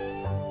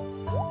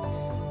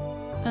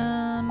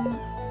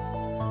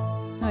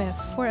 Oh, I have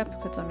 4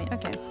 apricots on me.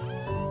 Okay.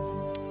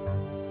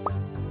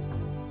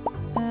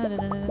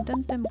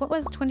 What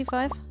was it?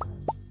 25?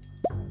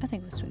 I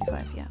think it was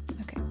 25, yeah.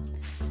 Okay.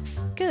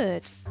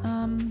 Good.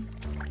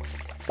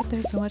 But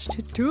there's so much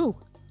to do.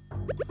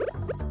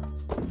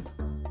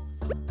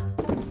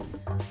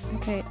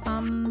 Okay,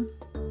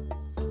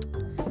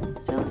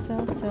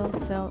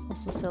 sell.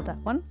 Also sell that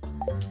one.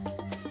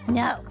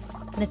 Now,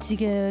 let's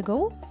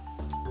go.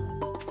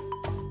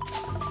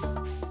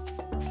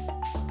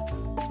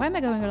 Why am I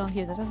going along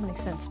here? That doesn't make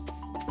sense.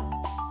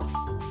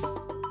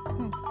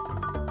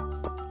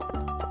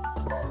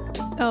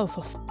 Oh,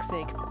 for fuck's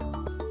sake.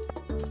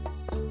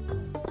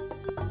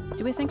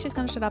 Do we think she's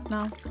gonna shut up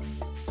now?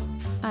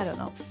 I don't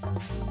know.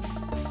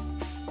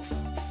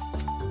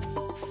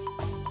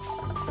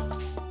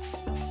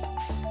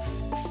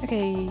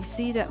 Okay,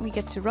 see that we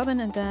get to Robin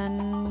and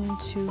then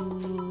to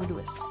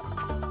Lewis.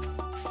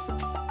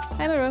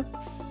 Hi, Miro.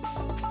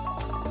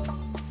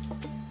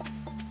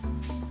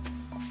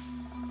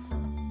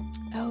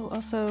 Oh,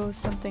 also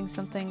something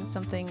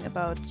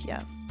about,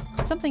 yeah.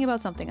 Something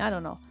about something, I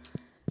don't know.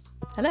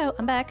 Hello,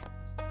 I'm back.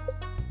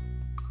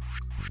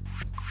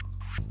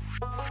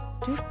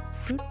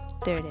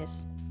 There it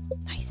is.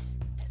 Nice.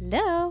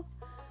 Hello.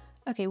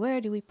 Okay,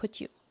 where do we put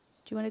you?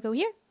 Do you want to go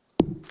here?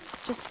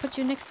 Just put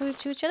you next to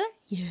each other?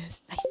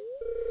 Yes. Nice.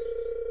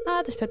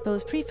 Ah, this pet bill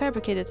is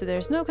prefabricated, so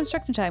there's no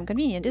construction time.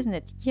 Convenient, isn't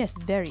it? Yes,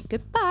 very.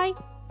 Goodbye.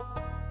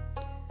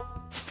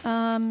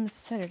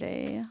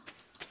 Saturday.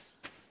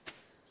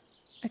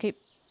 Okay.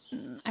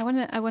 I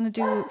wanna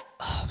do...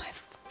 Oh my...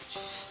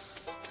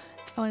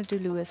 I wanna do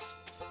Lewis.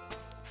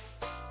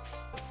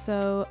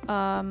 So,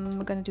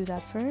 we're gonna do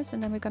that first,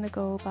 and then we're gonna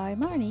go by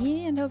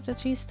Marnie and hope that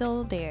she's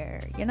still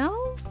there, you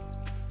know?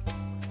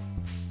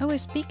 Oh, we're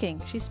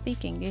speaking. She's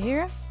speaking. Do you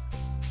hear her?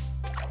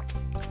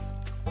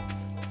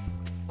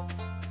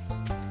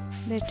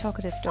 They're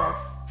talkative dog.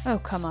 Oh,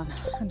 come on.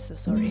 I'm so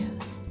sorry.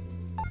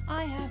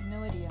 I have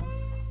no idea.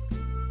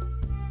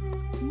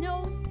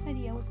 No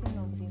idea what's going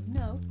on with you.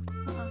 No.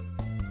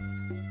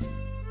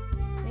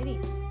 Lady.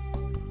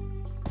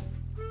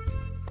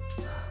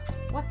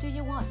 What do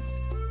you want?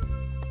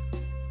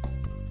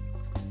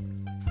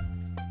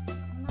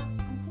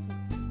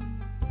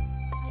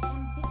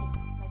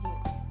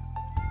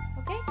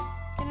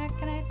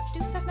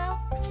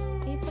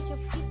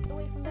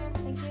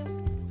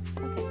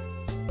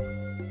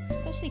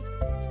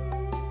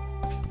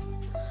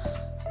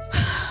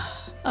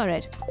 All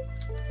right.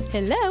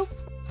 Hello.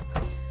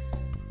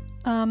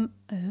 Oh,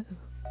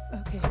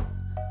 okay.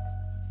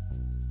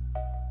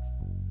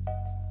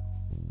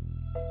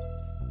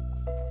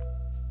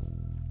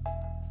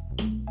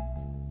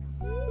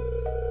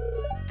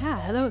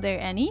 Hello there,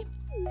 Annie.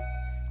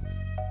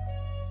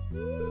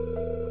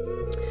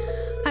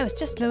 I was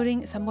just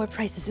loading some more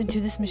prices into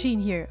this machine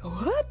here.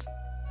 What?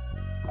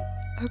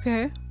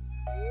 Okay.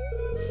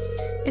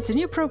 It's a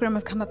new program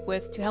I've come up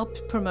with to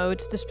help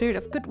promote the spirit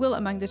of goodwill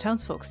among the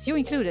townsfolk. You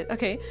included.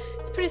 Okay.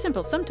 It's pretty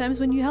simple.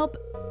 Sometimes when you help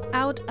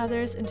out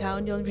others in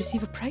town, you'll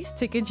receive a prize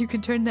ticket. You can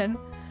turn them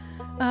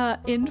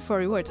in for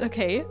rewards.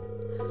 Okay.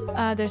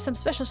 There's some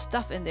special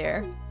stuff in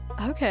there.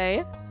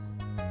 Okay.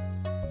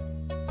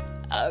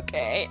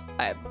 Okay.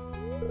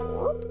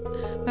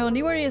 My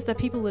only worry is that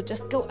people will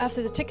just go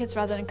after the tickets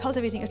rather than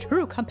cultivating a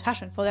true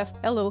compassion for their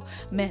fellow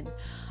men.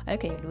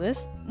 Okay,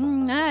 Lewis.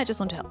 I just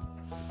want to help.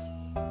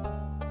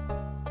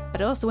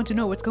 But I also want to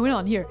know what's going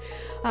on here.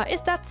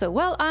 Is that so?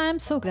 Well, I'm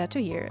so glad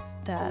to hear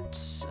that.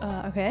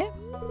 Okay.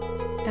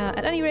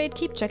 At any rate,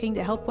 keep checking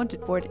the Help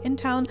Wanted board in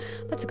town.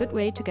 That's a good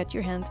way to get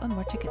your hands on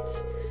more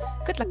tickets.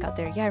 Good luck out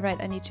there. Yeah, right.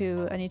 I need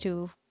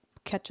to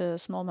catch a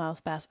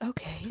smallmouth bass.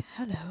 Okay.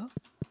 Hello.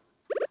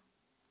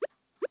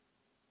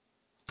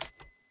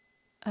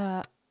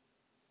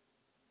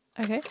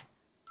 Okay.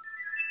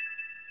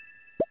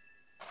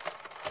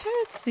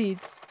 Carrot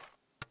seeds.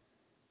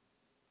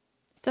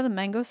 Is that a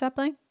mango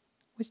sapling?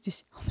 What's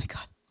this? Oh my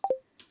god.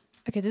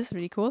 Okay, this is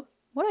really cool.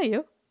 What are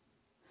you?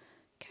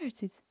 Carrot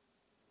seeds.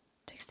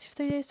 Takes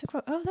 30 days to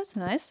grow. Oh, that's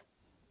nice.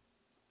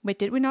 Wait,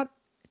 did we not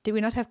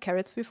have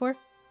carrots before?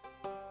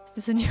 Is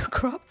this a new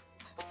crop?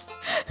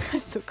 I'm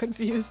so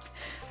confused.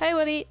 Hi,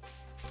 Woody.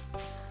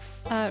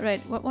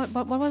 Right. What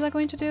was I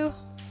going to do?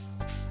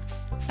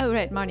 Oh,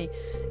 right, Marnie.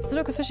 Is the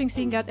local fishing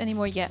scene got any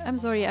more yet? I'm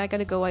sorry, I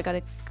gotta go. I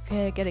gotta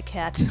get a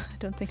cat. I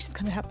don't think it's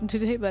gonna happen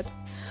today, but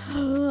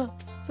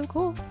so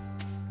cool.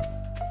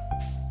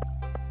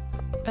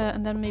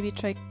 And then maybe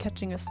try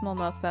catching a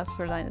smallmouth bass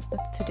for Linus.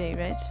 That's today,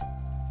 right?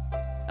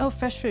 Oh,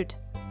 fresh fruit.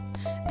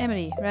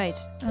 Emily, right.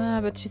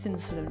 But she's in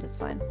the saloon, that's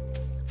fine.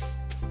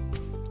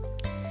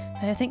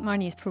 And I think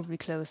Marnie is probably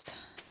closed.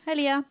 Hi,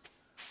 Leah.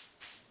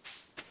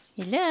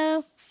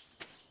 Hello.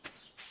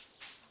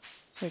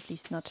 Or at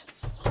least not.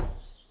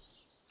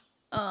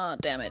 Oh,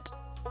 damn it.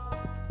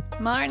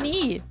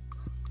 Marnie!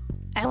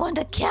 I want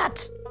a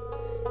cat!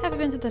 Have you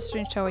been to that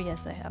strange tower?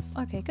 Yes, I have.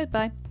 Okay,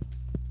 goodbye.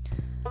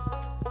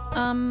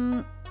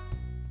 Alright,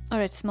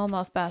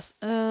 smallmouth bass.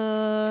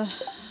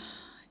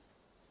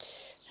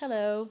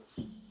 Hello.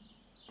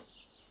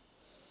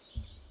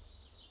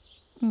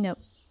 No.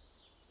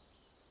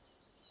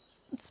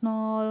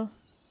 Small.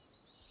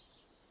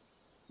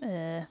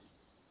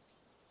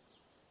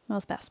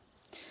 Mouth bass.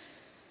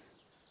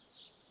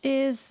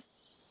 Is...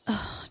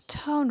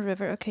 Town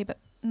river, okay, but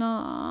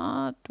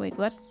not... Wait,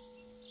 what?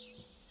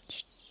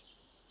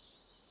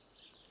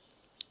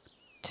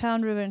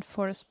 Town river and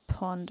forest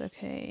pond,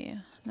 okay.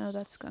 No,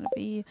 that's gonna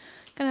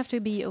have to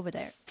be over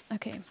there.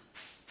 Okay.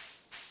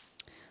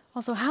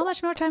 Also, how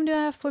much more time do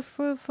I have for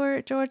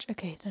George?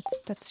 Okay,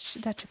 that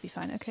should be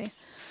fine, okay.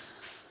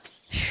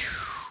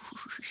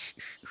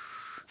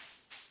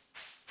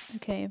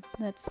 Okay,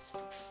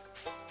 that's...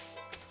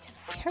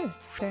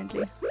 carrots,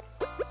 apparently.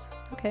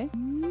 Okay.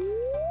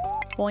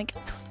 Boink.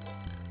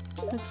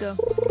 Let's go.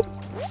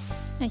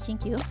 I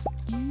thank you.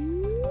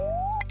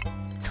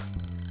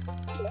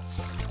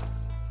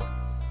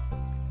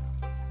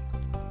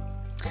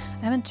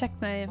 I haven't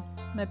checked my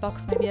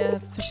box. Maybe I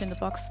have fish in the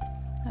box.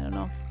 I don't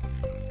know.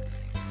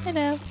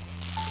 Hello.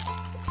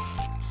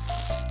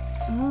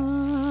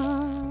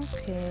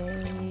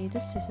 Okay,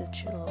 this is a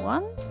chill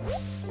one.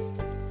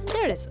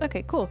 There it is.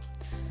 Okay, cool.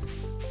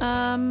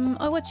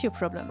 Oh, what's your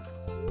problem?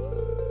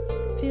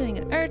 Feeling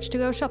an urge to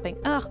go shopping.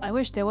 Ugh, I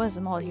wish there was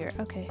a mall here.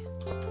 Okay.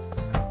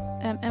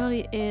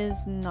 Emily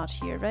is not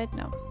here right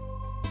now.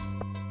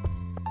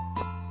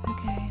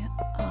 Okay.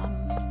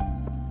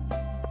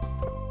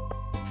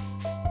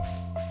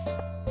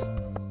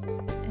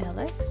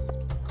 Alex.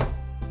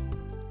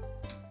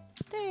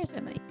 There's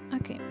Emily.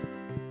 Okay.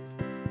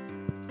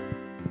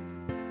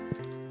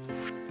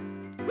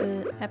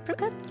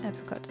 Apricot?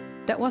 Apricot.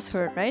 That was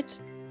her, right?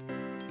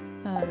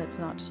 That's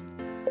not.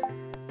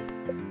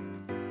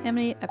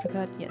 Emily,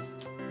 apricot, yes.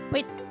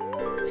 Wait.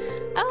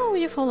 Oh,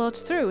 you followed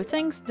through.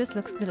 Thanks, this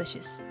looks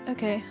delicious.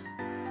 Okay.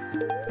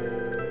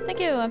 Thank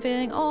you, I'm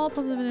feeling all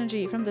positive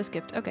energy from this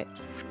gift. Okay.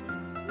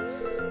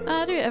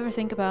 Do you ever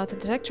think about the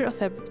texture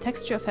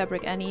of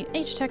fabric? Any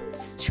each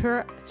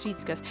texture,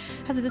 Jesus Christ,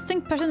 has a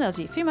distinct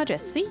personality. Feel my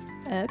dress, see?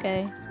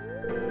 Okay.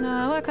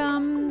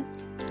 Welcome.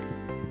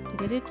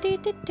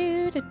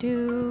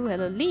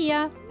 Hello,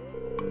 Leah.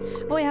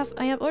 Oh,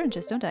 I have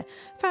oranges, don't I?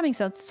 Farming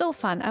sounds so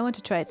fun. I want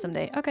to try it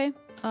someday. Okay.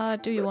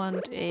 Do you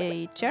want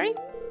a cherry?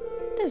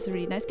 This is a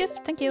really nice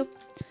gift. Thank you.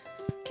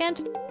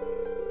 Can't.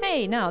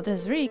 Hey, now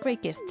this is a really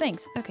great gift.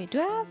 Thanks. Okay,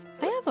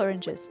 I have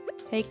oranges.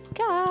 Hey,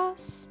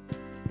 Cass.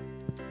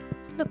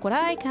 Look what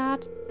I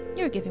got.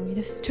 You're giving me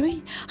this to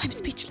me. I'm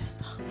speechless.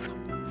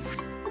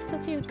 That's so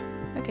cute.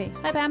 Okay.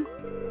 Hi, Pam.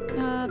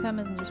 Pam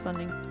isn't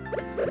responding.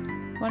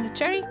 Want a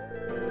cherry?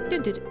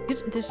 Did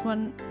this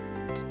one.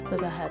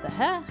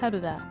 How do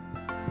that?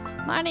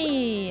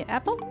 Money!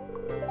 Apple?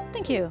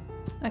 Thank you.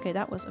 Okay,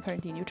 that was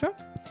apparently neutral.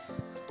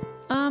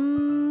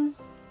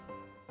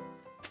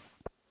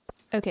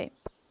 Okay.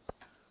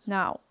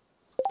 Now.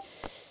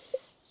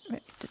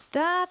 Did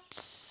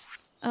that.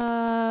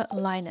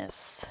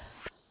 Linus.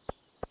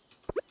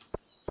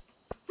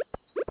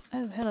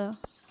 Oh, hello.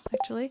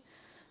 Actually.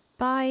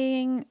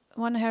 Buying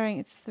one herring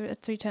at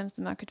 3 times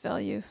the market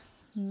value.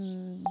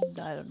 I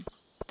don't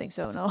think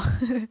so, no.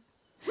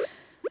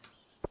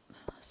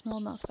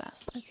 Smallmouth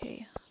bass,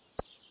 okay.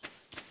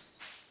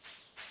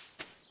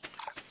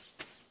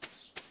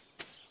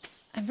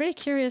 I'm very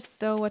curious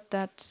though what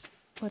that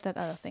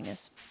other thing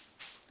is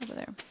over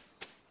there.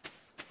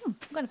 I'm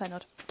gonna find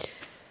out.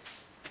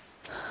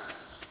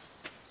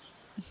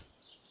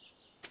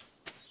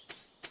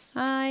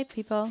 Hi,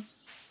 people.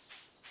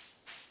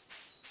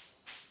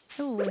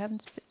 Oh, we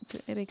haven't spoken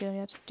to Abigail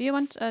yet. Do you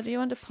want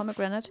a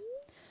pomegranate?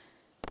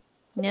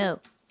 No.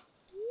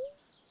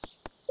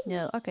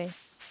 No, okay.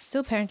 So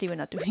apparently we're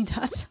not doing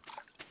that.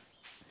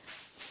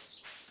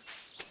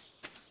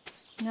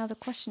 Now the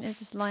question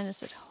is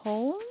Linus at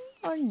home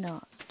or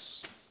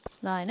not?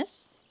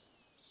 Linus?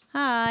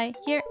 Hi,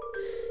 here.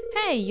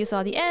 Hey, you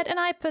saw the ad and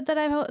I put that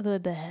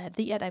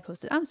the ad I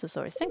posted. I'm so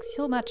sorry. Thanks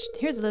so much.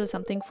 Here's a little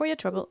something for your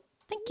trouble.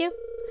 Thank you.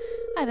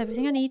 I have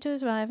everything I need to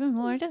survive and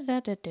more.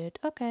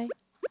 Okay.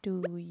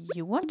 Do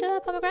you want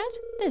a pomegranate?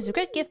 This is a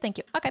great gift, thank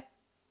you. Okay.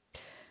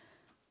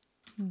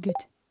 Good.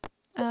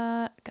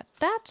 Got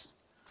that.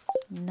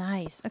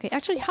 Nice. Okay,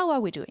 actually, how are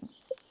we doing?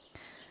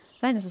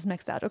 Linus is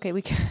maxed out. Okay,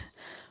 we can...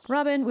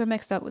 Robin, we're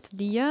maxed out with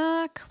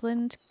Leah,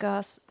 Clint,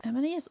 Gus.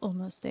 Emily is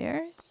almost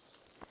there.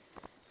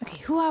 Okay,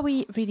 who are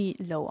we really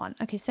low on?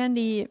 Okay,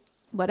 Sandy,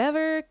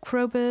 whatever.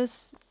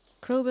 Krobus,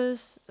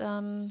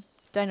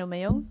 Dino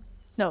Mayo.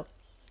 No,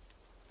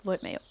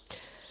 Void Mayo.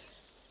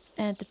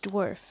 And the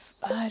dwarf.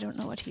 I don't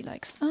know what he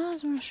likes. I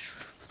have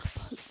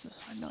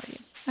no idea.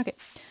 Okay,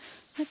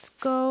 let's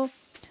go.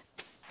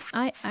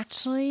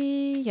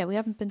 Yeah, we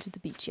haven't been to the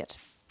beach yet.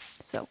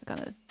 So we're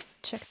gonna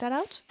check that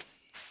out.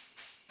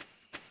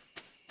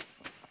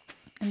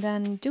 And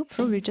then do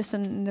probably just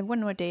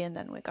one more day, and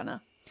then we're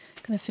gonna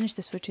finish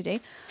this for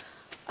today.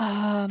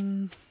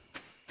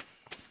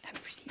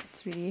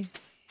 It's really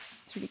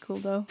cool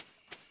though.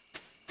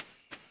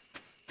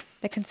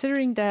 Like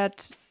considering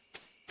that,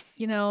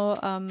 you know,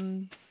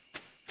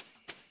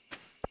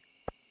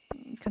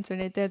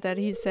 Concerned Ape there that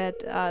he said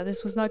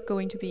this was not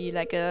going to be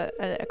like a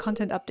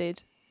content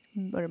update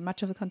or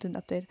much of a content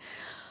update.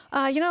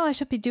 You know, I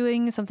should be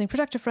doing something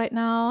productive right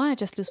now. I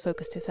just lose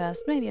focus too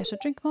fast. Maybe I should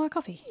drink more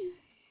coffee.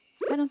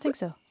 I don't think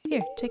so.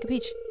 Here, take a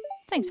peach.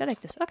 Thanks, I like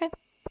this. Okay.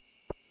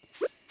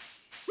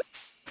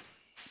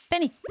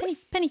 Penny. Wait.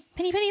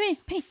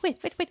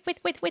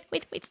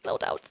 Slow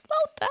down.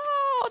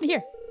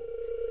 Here.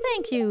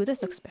 Thank you.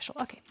 This looks special.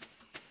 Okay.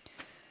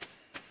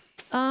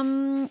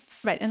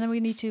 Right, and then we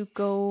need to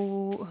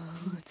go...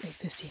 it's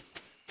 8:50.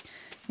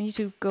 We need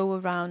to go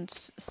around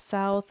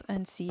south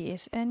and see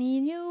if any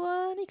new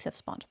leaks have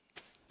spawned.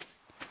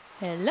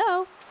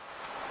 Hello?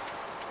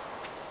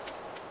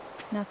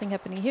 Nothing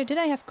happening here. Did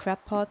I have crab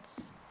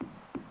pots?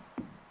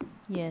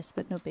 Yes,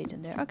 but no bait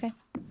in there. Okay.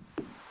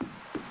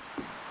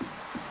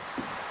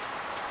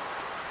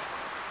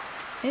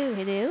 Oh,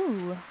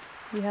 hello.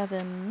 We have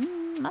a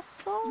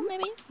mussel,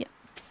 maybe? Yeah.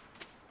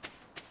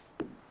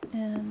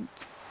 And...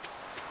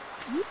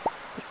 bit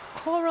of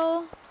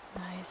coral.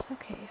 Nice,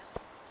 okay.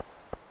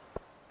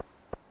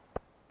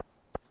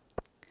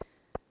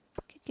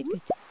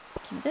 Good. Let's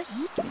give me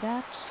this, give me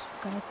that.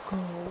 Gonna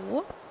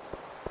go.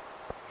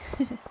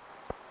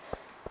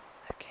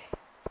 Okay.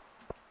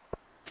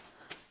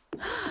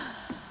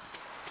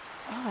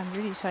 Oh, I'm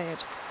really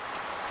tired.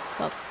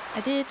 Well,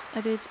 I did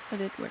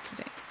work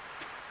today.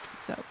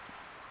 So.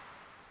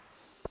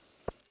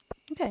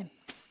 Okay.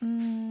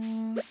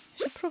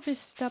 Should probably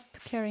stop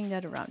carrying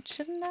that around,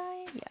 shouldn't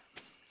I? Yeah.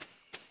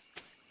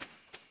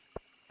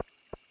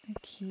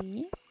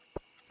 Okay.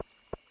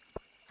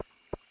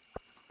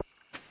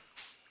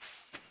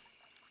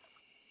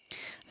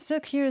 I'm so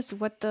curious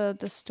what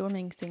the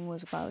storming thing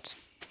was about.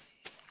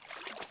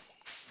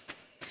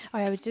 Oh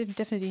yeah, we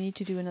definitely need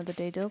to do another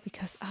day though,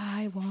 because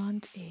I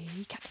want a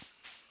cat.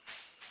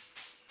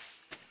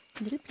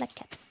 A little black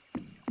cat.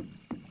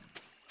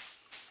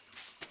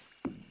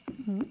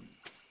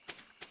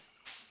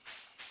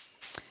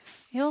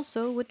 I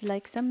also would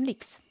like some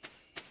leeks.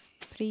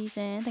 Please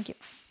and thank you.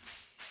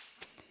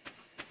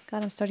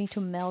 God, I'm starting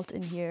to melt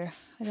in here.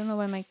 I don't know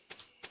why my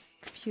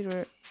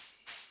computer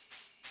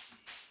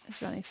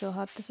is running so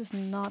hot. This is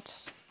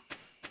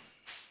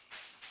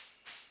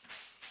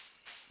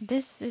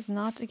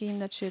not a game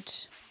that should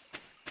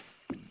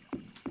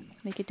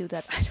make it do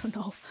that. I don't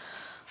know.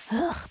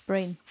 Ugh,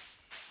 brain.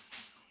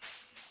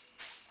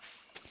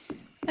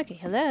 Okay,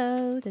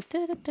 hello.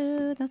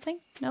 Nothing?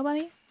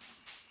 Nobody?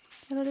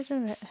 Hello,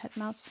 little head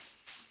mouse.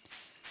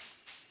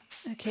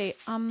 Okay,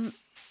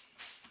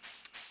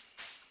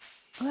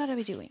 what are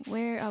we doing?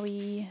 Where are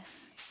we?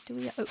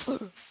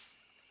 Oh.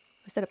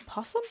 Was that a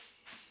possum?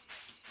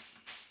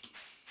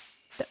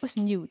 That was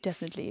new,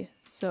 definitely.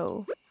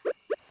 So,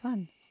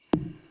 fun.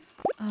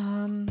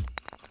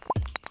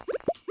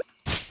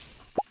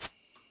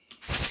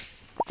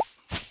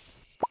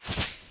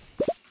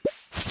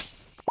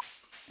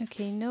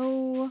 Okay,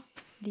 no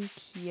leak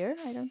here,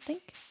 I don't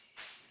think.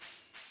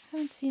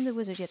 Haven't seen the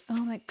wizard yet.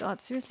 Oh my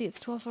god, seriously, it's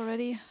 12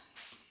 already?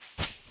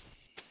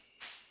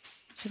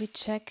 Should we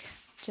check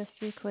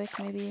just real quick,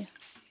 maybe?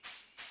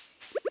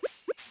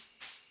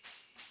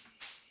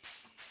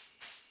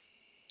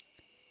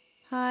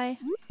 Hi.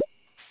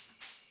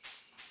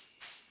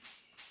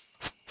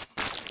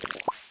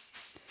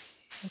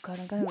 Oh god,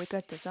 I'm gonna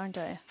regret this, aren't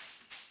I?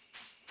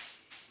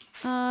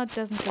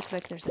 Doesn't look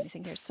like there's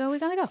anything here, so we're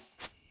gonna go.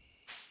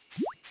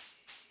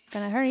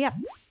 Gonna hurry up.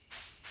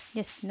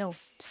 Yes, no.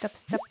 Stop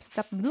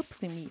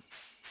looping me.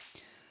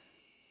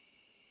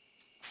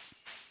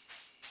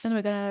 Then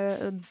we're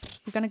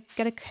gonna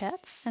get a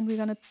cat and we're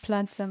gonna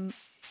plant some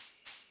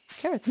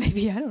carrots,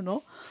 maybe, I don't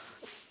know.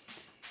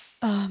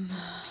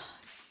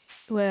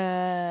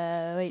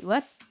 Well, wait,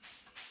 what?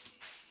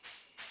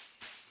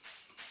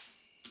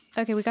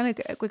 Okay, we're gonna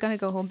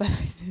go home, but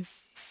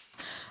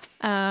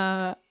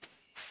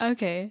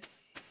okay.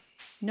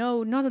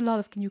 No, not a lot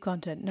of new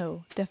content.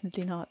 No,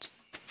 definitely not.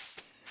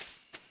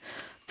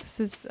 This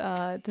is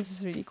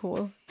really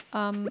cool.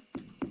 I'm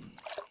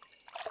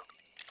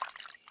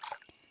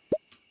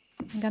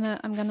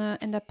gonna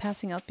end up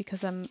passing out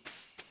because I'm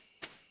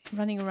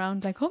running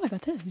around like, oh my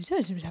god, there's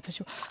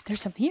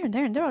something here and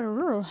there and there.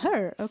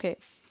 Okay.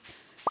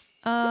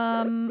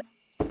 Apple.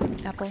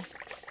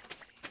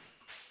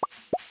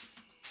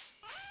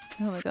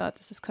 Oh my god,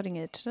 this is cutting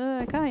it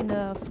kind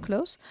of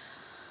close.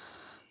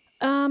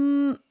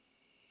 No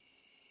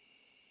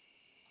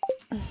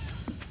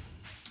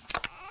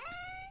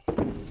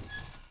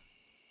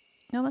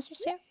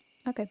muscles here?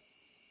 Okay.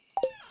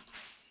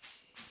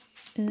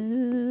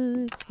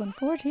 It's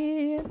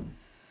 1:40.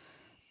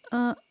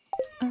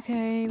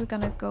 Okay, we're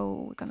gonna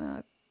go.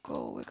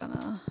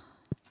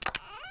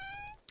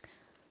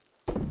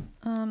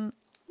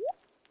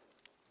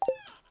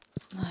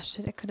 Ah,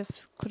 shit! I could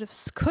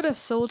have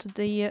sold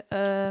the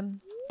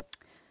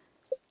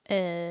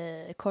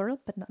coral,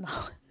 but not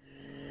now.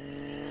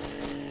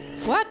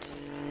 What?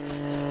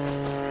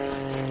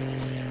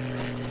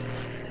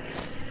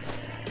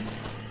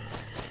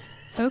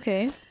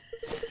 Okay.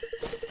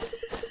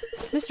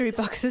 Mystery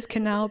boxes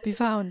can now be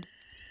found.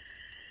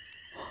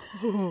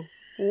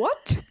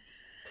 What?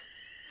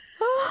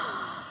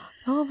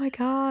 Oh my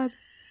god.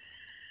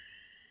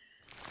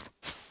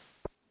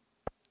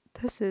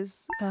 This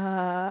is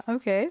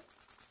okay. And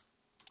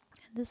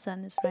the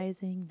sun is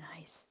rising.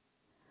 Nice.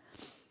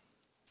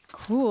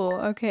 Cool.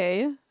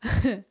 Okay.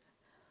 Yeah.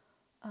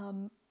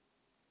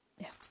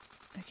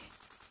 Okay.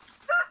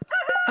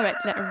 All right.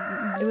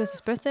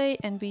 Lewis's birthday,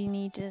 and we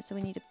need a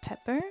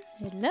pepper.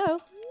 Hello.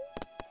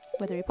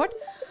 Weather report.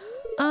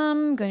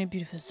 Going to be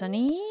beautiful,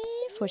 sunny.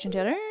 Fortune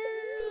teller.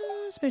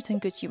 Spirits in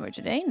good humor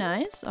today.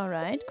 Nice. All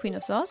right. Queen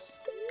of sauce.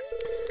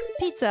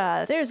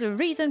 Pizza. There's a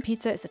reason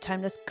pizza is a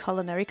timeless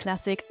culinary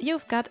classic.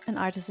 You've got an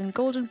artisan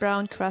golden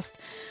brown crust.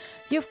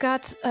 You've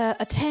got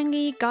a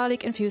tangy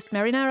garlic-infused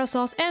marinara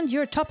sauce, and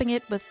you're topping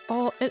it with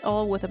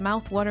all with a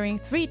mouth-watering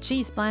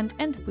 3-cheese blend.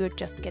 And we're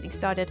just getting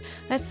started.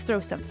 Let's throw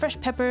some fresh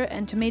pepper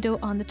and tomato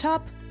on the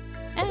top.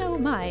 Oh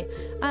my!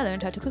 I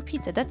learned how to cook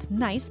pizza. That's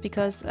nice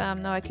because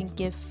now I can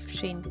give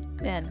Shane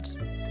and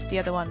the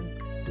other one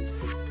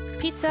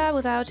pizza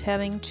without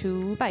having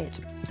to buy it.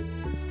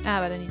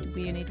 Ah, but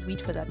you need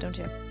wheat for that, don't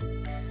you?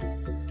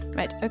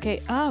 Right,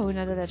 okay. Oh,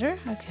 another letter.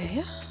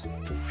 Okay.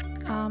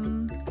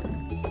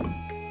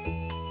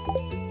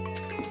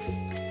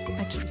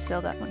 Actually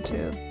sell that one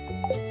too.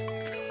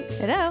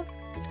 Hello.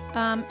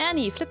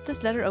 Annie, flip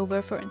this letter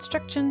over for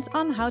instructions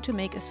on how to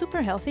make a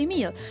super healthy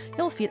meal.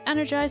 You'll feel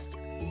energized.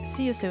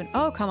 See you soon.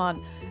 Oh, come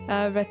on.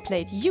 Red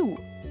plate. You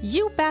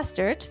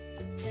bastard.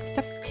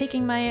 Stop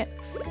taking my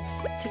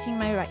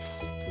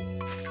rice.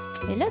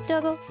 Hello,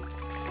 doggo.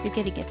 You're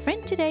getting a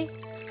friend today.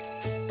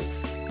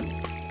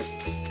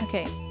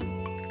 Okay.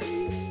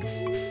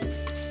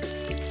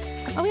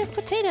 Oh, we have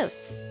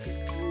potatoes.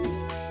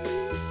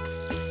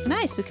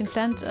 Nice, we can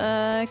plant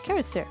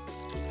carrots there.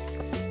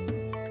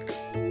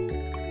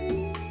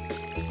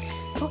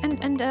 Oh,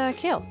 and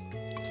kale.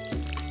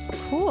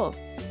 Cool.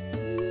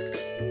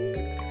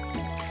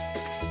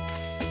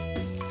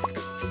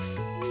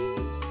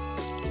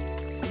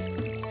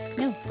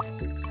 No.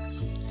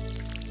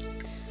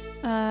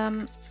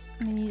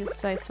 We need a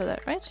scythe for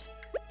that, right?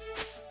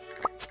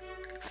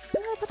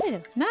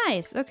 Potato.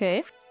 Nice.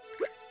 Okay.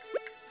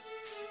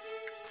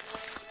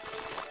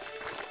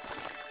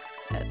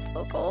 That's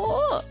so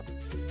cool.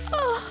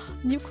 Oh,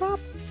 new crop.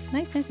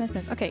 Nice.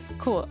 Okay,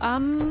 cool.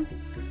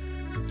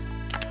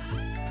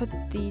 Put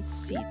these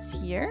seeds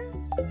here.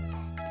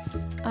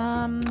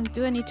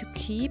 Do I need to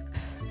keep?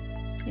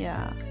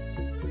 Yeah.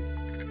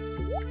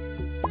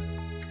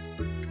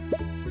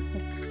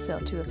 Let's sell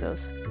 2 of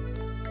those.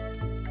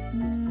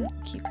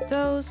 Keep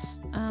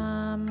those.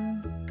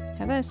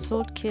 Have I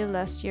sold kale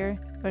last year?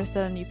 Or is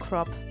that a new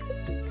crop?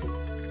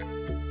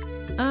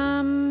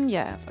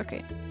 Yeah,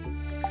 okay.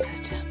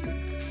 Good.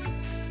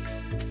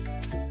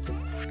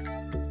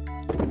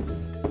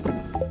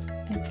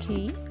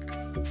 Okay.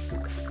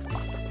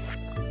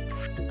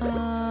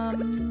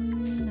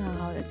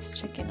 Now let's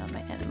check in on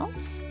my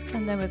animals.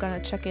 And then we're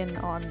gonna check in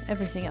on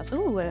everything else.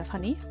 Ooh, we have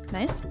honey.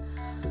 Nice.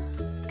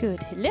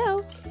 Good.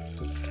 Hello.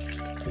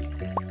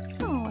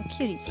 Oh,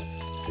 cuties.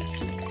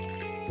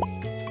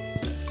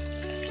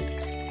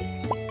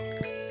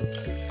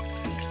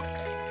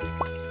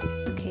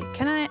 Okay,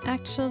 can I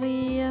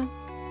actually...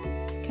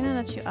 can I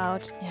let you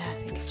out? Yeah, I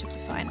think it should be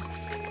fine.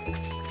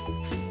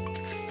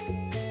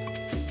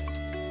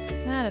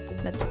 Let's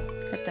let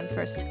them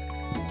first.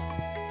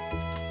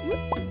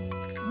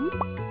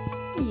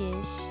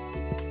 Yes.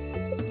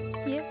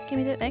 Yeah, give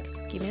me that egg.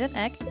 Give me that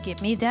egg.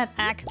 Give me that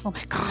egg. Oh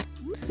my god.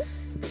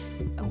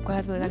 Oh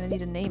god, we're gonna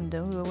need a name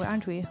though,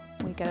 aren't we?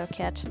 We got our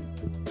cat.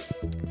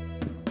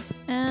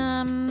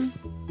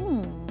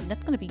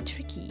 That's gonna be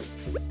tricky.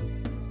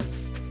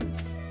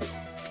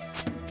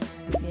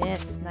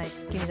 Yes,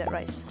 nice. Give me that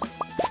rice.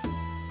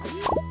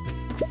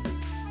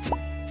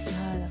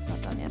 Ah, that's not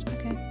done yet.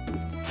 Okay.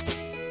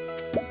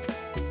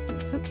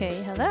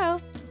 Okay, hello.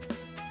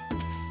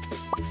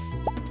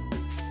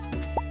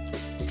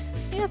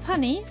 We have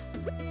honey.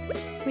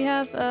 We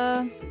have,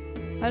 I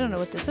don't know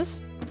what this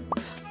is.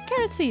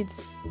 Carrot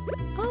seeds.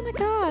 Oh my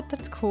god,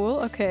 that's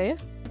cool. Okay.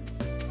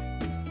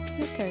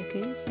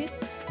 Carrot seeds.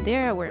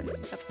 There are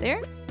worms up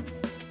there.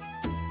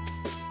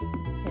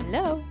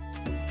 Hello.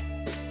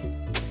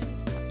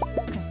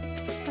 Okay,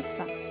 that's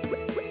fine.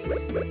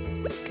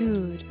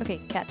 Good. Okay,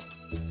 cat.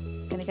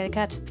 Gonna get a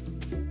cat.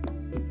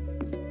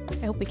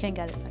 I hope we can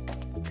get it like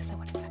that because I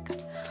want a black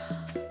cat.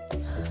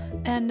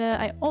 And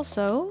I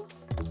also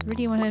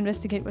really want to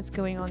investigate what's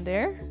going on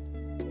there.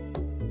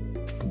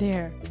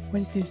 There.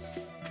 What is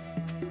this?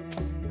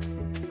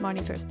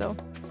 Marnie first, though.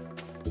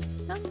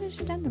 Oh, there's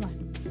a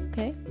dandelion.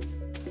 Okay.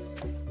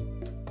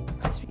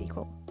 That's really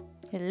cool.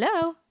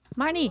 Hello?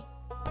 Marnie!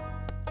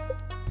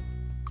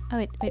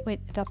 Oh, wait.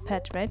 Adopt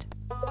pet, right?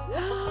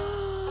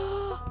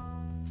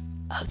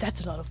 Oh,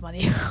 that's a lot of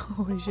money.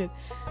 Holy shit.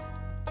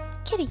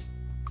 Kitty!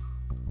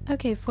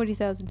 Okay,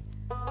 40,000.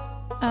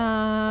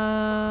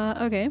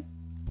 Okay.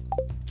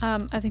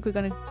 I think we're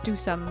gonna do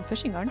some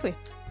fishing, aren't we?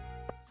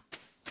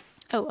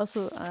 Oh,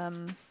 also,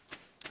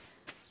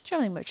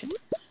 traveling merchant.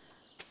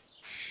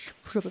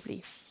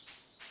 Probably.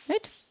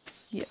 Right?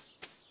 Yeah.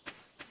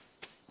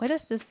 Why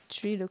does this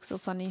tree look so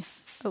funny?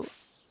 Oh.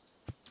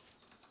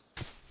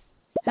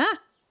 Huh?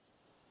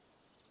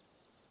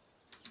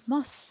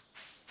 Moss.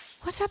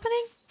 What's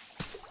happening?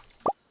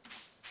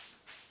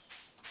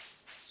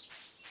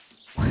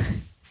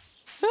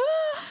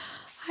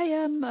 I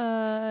am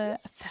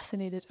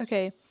fascinated.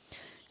 Okay.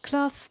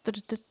 Cloth.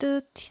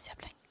 Tea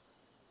sapling.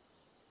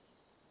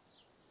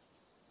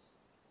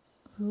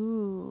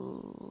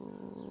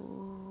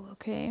 Ooh.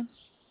 Okay.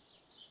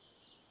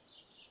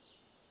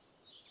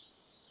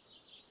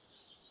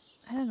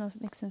 I don't know if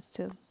it makes sense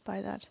to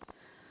buy that.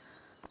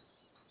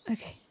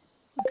 Okay.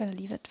 I'm gonna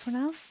leave it for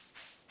now.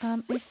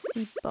 I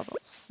see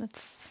bubbles.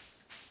 That's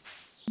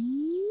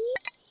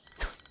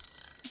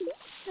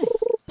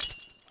nice.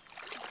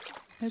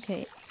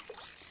 Okay.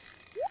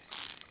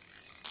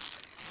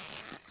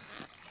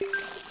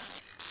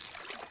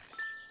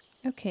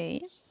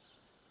 Okay.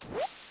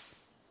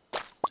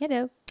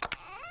 Hello.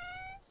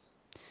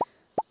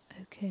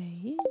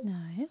 Okay,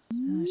 nice.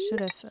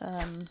 Should have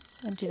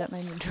emptied out my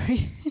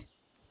inventory.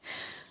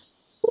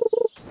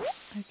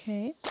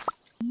 Okay.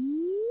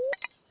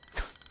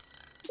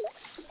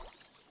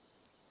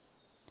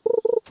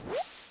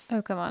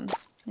 Oh, come on.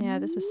 Yeah,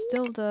 this is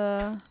still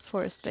the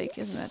forest lake,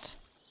 isn't it?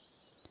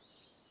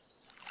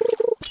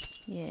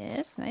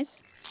 Yes,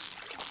 nice.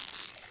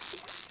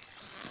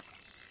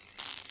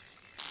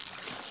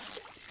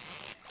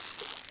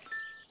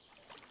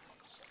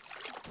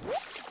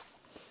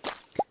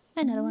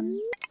 Another one.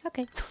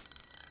 Okay.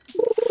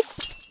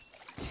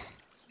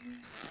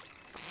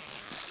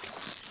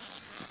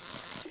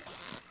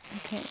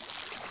 Okay.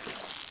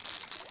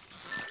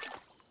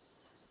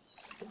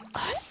 Oh, I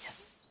need a sip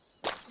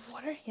of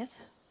water, yes.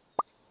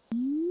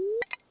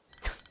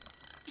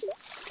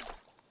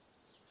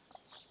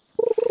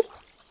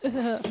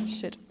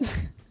 Shit.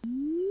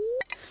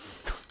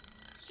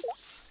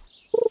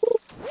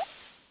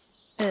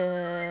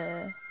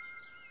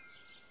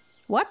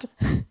 What?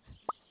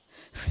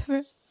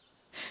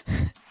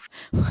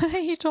 What are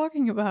you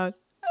talking about?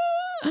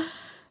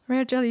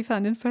 Rare jelly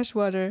found in fresh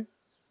water.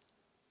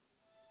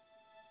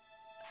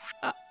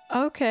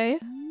 Okay.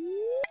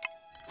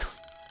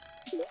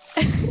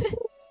 That's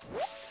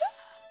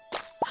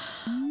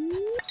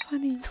so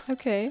funny.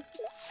 Okay.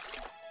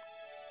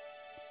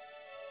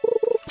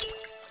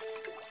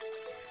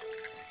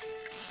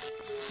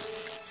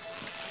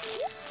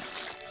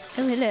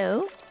 Oh,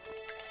 hello.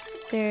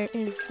 There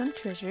is some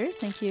treasure.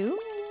 Thank you.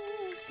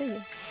 Stay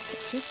here.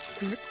 Thank you.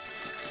 Good.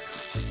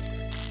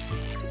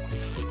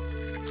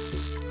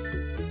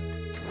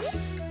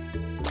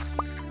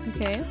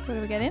 Okay, what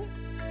do we get in?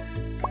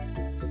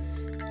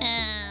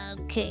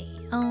 Okay.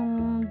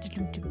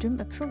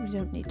 I probably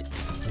don't need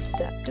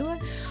that, do I?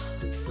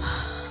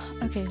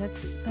 Okay,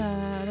 let's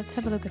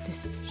have a look at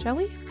this, shall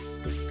we?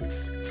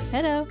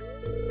 Hello.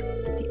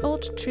 The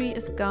old tree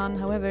is gone.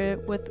 However,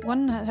 with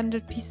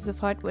 100 pieces of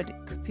hardwood,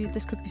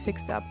 this could be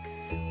fixed up.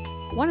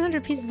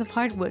 100 pieces of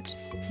hardwood.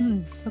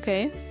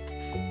 Okay.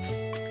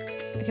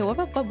 Okay, what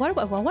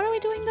are we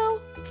doing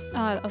though?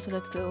 Also,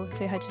 let's go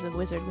say hi to the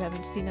wizard. We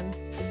haven't seen him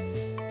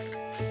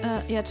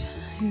yet.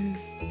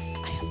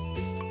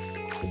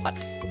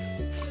 What?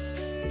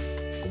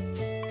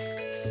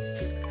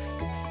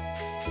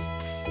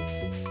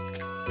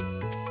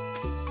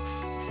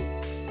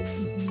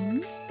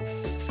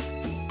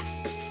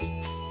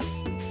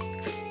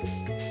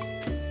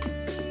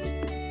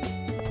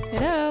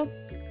 Hello.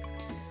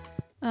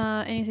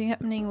 Anything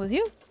happening with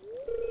you?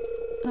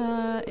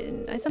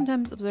 I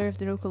sometimes observe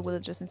the local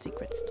villagers in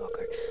secret.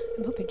 Stalker.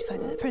 I'm hoping to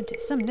find an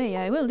apprentice. Someday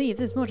I will leave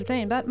this mortal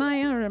plane, but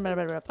my...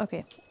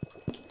 Okay.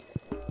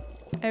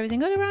 Everything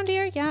good around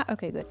here? Yeah?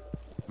 Okay, good.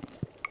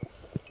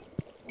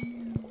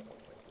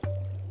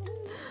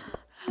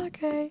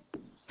 Okay.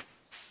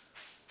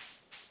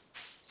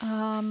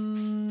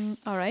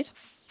 Alright.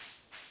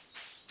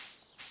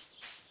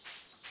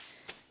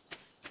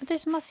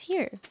 There's moss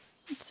here.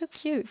 It's so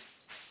cute.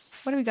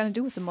 What are we gonna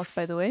do with the moss,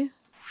 by the way?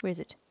 Where is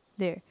it?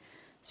 There.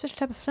 Special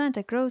type of plant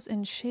that grows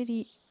in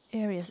shady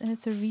areas, and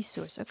it's a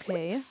resource.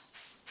 Okay.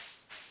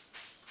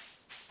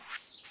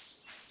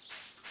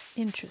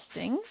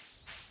 Interesting.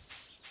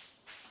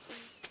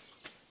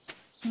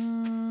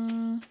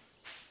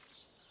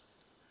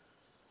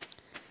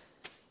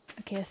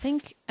 Okay, I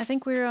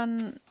think we're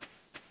on...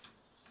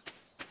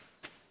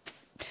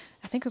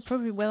 I think we're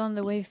probably well on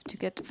the way to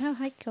get... Oh,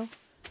 hi, Kill.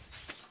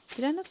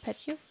 Did I not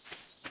pet you?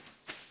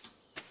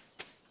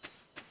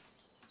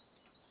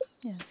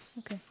 Yeah,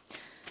 okay.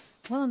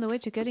 Well on the way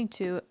to getting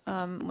to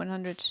 100.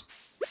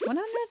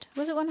 100?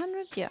 Was it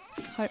 100? Yeah,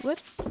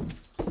 hardwood.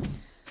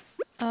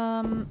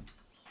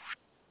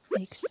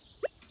 Eggs.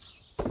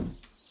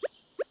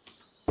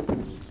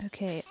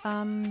 Okay,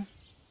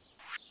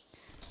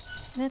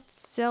 let's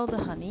sell the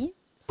honey.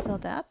 Sell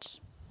that.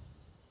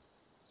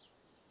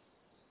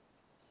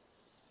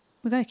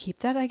 We're gonna keep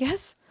that, I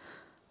guess.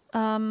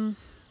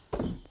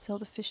 Sell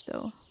the fish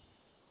though.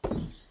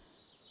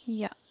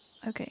 Yeah,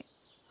 okay.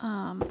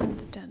 And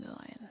the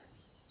dandelion.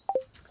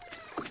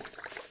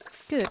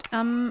 Good.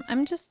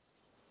 I'm just...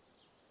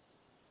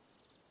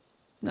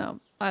 No,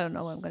 I don't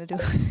know what I'm gonna do.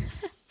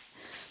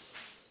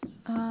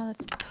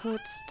 Let's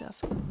put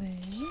stuff away.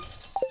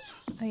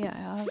 Oh yeah, I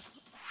have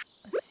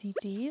a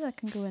CD that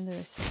can go in the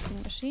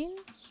recycling machine.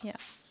 Yeah.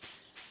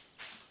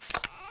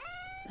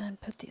 And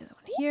put the other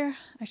one here.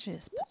 Actually,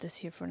 let's put this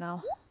here for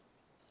now.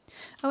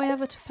 Oh, I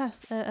have a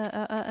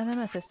an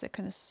amethyst that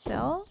can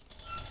sell.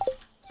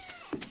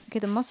 Okay,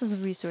 the moss is a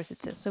resource,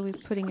 it says, so we're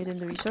putting it in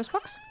the resource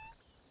box.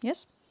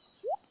 Yes.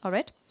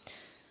 Alright.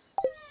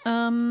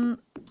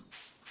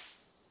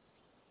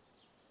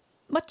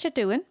 What you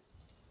doing?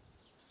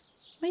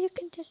 Well, you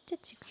can just...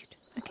 It's so cute.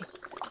 Okay.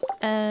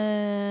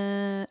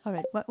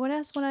 Alright, what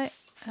else was I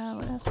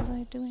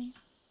doing?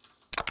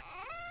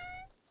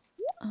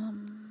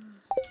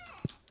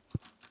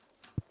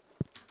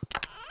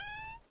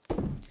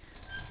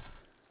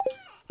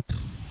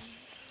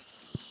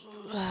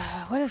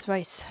 What is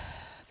rice?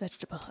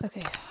 Vegetable.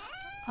 Okay.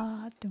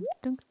 Dunk,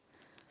 dunk.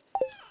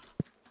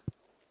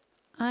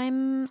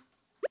 I'm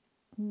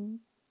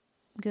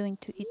going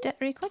to eat that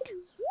really quick.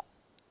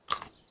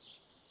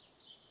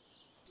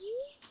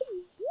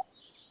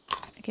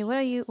 Okay, what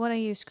are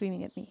you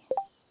screaming at me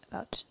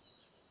about?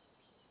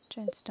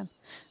 Giant stump.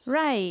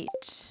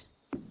 Right.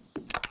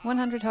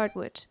 100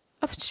 hardwood.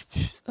 Oh,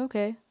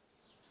 okay.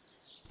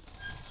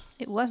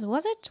 It was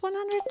it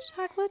 100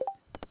 hardwood?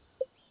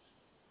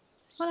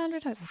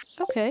 100 hardwood.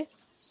 Okay.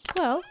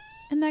 Well,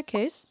 in that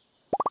case,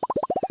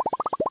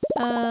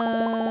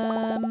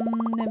 let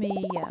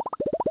me, yeah.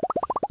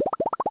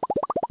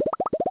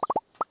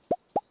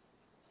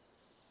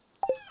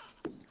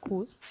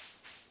 Cool.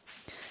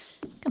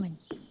 Come on.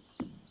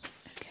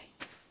 Okay.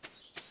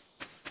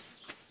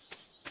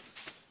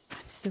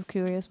 I'm so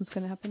curious what's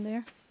gonna happen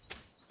there.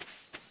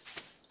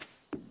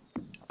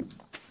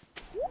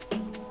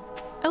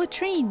 Oh, a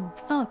train!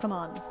 Oh, come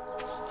on.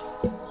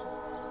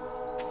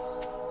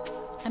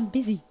 I'm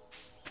busy.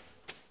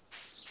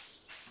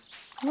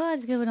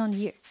 What's going on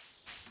here?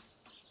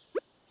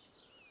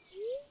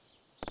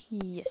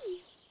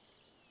 Yes.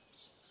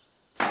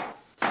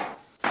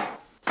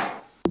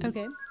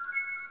 Okay.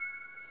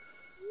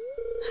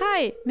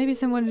 Hi! Maybe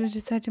someone will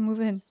decide to move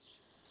in.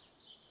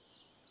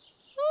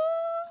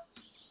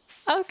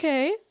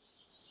 Okay.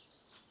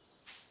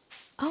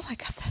 Oh my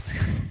god, that's...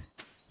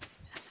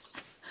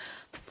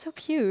 that's so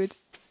cute.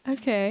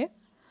 Okay.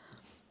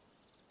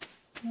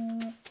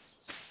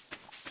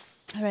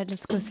 Alright,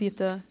 let's go see if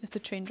the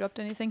train dropped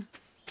anything.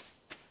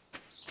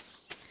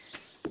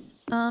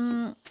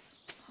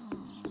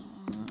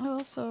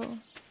 Also...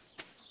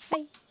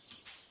 Hi!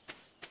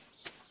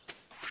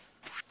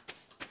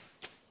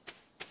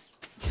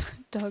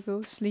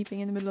 Doggo sleeping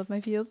in the middle of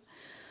my field.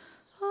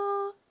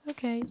 Oh,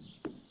 okay.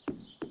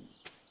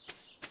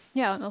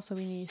 Yeah, and also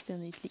still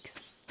need leeks.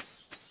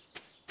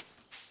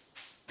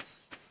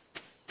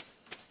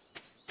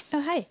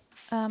 Oh, hi.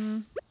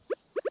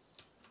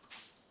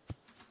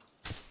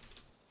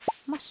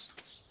 Moss.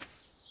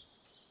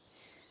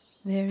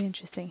 Very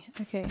interesting.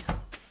 Okay.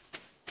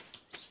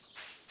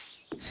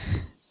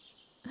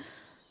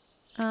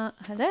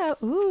 Hello.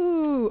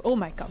 Ooh. Oh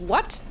my god.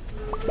 What?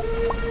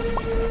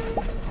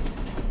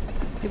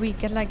 Did we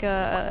get like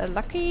a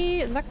luck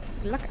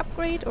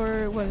upgrade,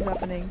 or what is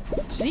happening?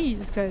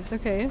 Jesus Christ.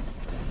 Okay.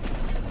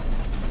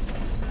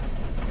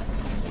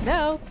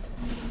 Hello.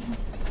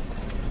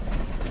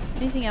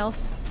 Anything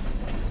else?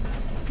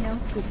 No?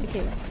 Good.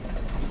 Okay.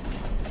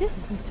 This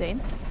is insane.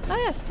 Oh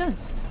yeah,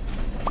 stones.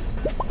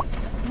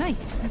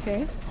 Nice.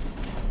 Okay.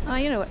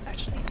 You know what?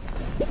 Actually.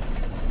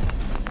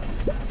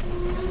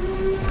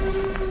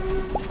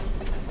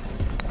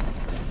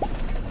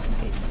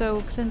 Okay,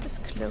 so Clint is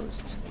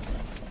closed.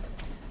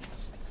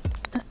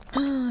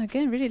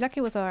 Again, really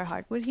lucky with our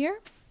hardwood here.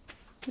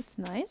 That's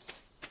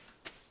nice.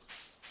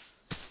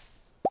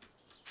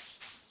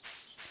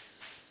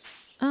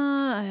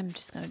 I'm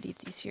just gonna leave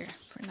these here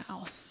for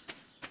now.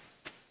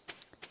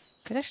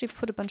 Could actually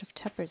put a bunch of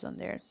tappers on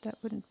there. That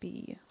wouldn't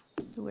be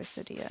the worst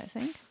idea, I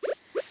think.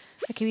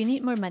 Okay, we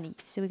need more money,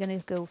 so we're gonna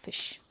go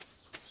fish.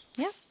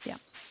 Yeah, yeah.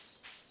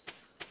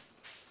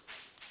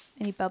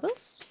 Any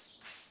bubbles?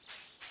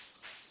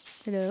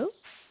 Hello?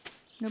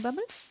 No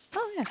bubbles?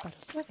 Oh yeah,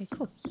 bubbles. Okay,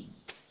 cool.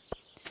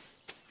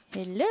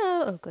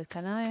 Hello. Oh, good.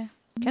 Can I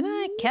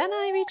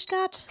reach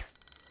that?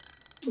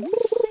 Oh,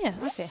 yeah.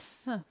 Okay.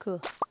 Oh,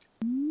 cool.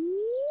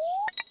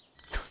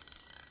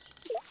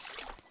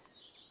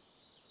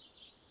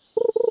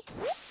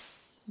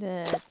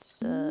 That's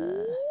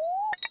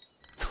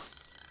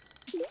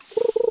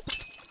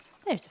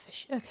there's a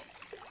fish. Okay.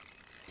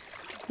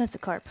 That's a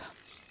carp.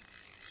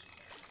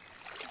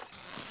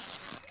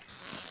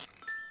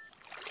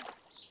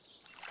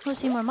 Oh,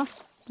 see more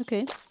moss.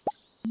 Okay.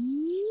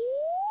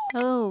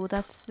 Oh,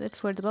 that's it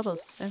for the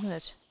bubbles, isn't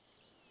it?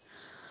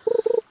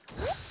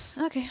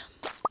 Okay.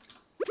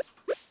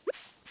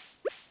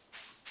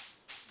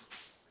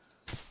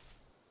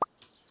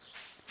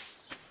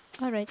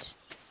 Alright.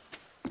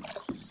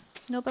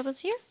 No bubbles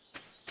here?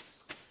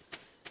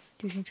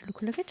 Do you need to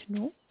look at it?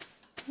 No.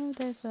 Oh,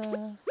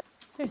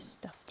 there's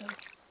stuff though.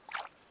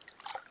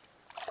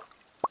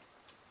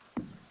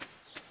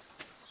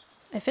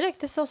 I feel like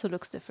this also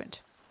looks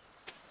different.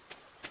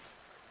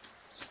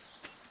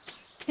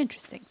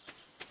 Interesting.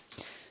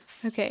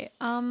 Okay,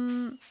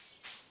 I'm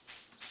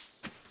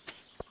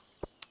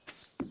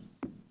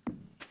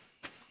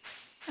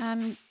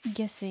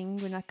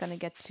guessing we're not gonna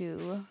get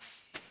to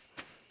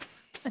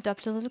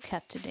adopt a little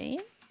cat today.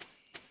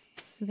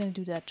 So we're gonna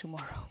do that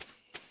tomorrow.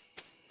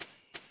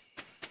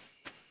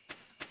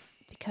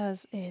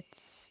 Because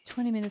it's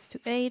 20 minutes to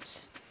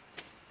 8.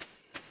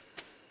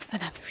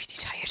 And I'm really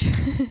tired.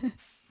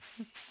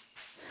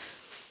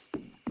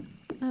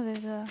 Oh,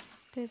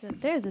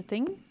 there's a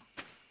thing.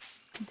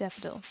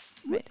 Daffodil.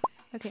 Right.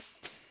 Okay.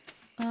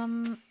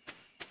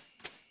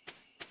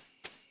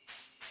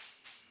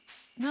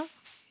 No?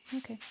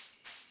 Okay.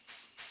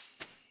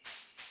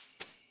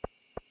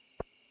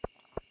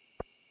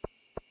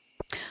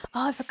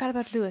 Oh, I forgot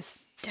about Lewis.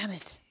 Damn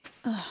it.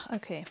 Ugh,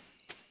 okay.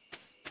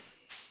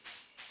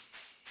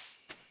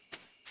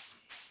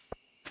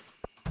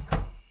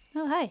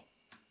 Oh, hi.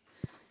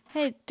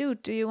 Hey,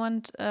 dude, do you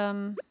want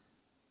an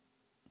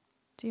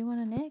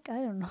egg? I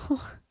don't know.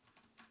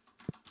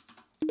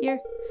 Here.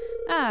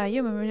 Ah,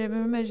 you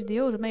remember the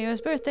old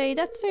mayor's birthday.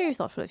 That's very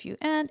thoughtful of you.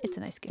 And it's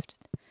a nice gift.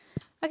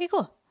 Okay,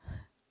 cool.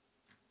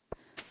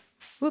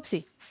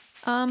 Whoopsie.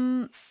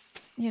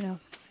 You know,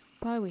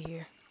 why are we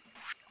here?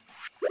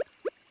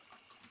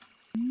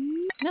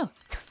 No.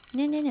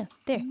 No.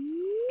 There.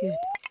 Good.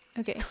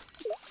 Okay.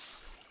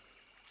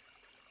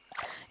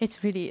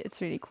 It's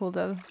really cool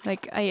though.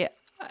 Like I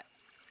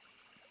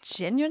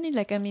genuinely,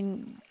 like, I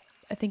mean,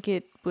 I think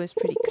it was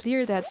pretty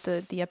clear that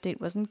the update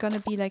wasn't gonna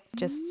be like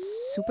just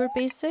super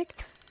basic,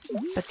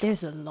 but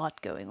there's a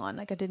lot going on.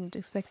 Like I didn't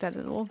expect that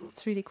at all.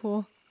 It's really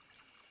cool.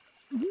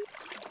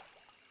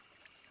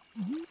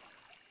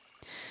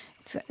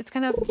 It's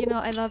kind of, you know,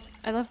 I love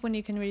when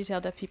you can really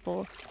tell that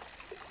people,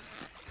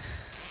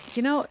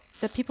 you know,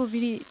 that people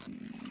really,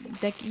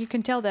 like, you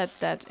can tell that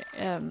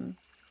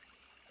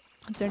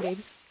Concerned Ape,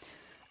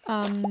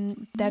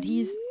 that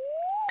he's,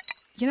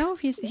 you know,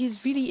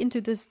 he's really into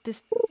this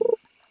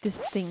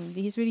thing.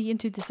 He's really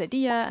into this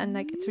idea, and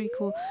like it's really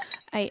cool.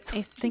 I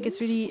think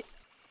it's really,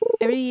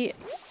 I really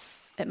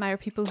admire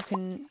people who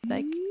can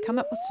like come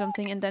up with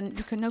something and then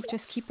you can now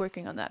just keep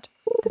working on that.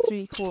 That's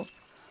really cool.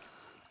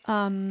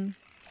 And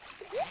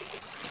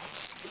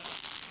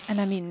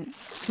I mean,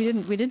 we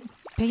didn't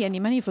pay any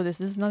money for this.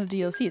 This is not a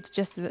DLC. It's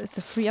just it's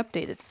a free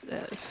update. It's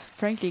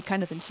frankly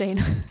kind of insane.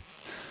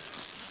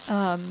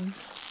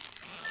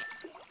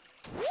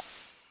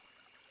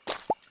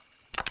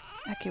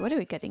 Okay, what are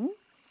we getting?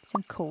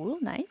 Some coal,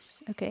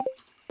 nice. Okay.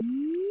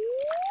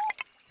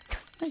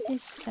 What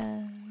is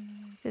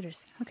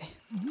bitters? Okay.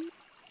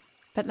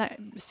 But like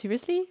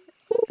seriously,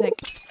 like,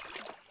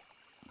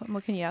 what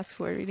more can you ask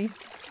for, really?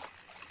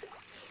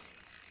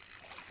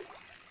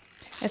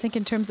 I think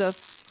in terms of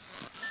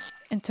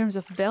in terms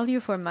of value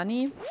for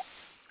money,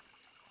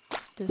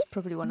 this is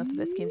probably one of the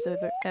best games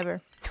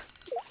ever.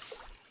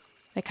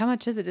 Like, how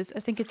much is it? I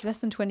think it's less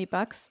than 20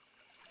 bucks.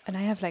 And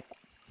I have like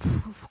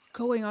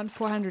going on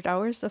 400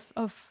 hours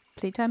of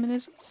playtime in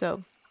it.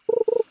 So,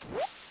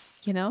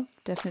 you know,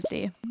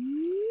 definitely.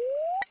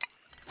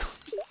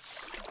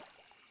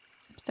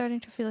 I'm starting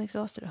to feel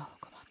exhausted. Oh,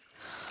 come on.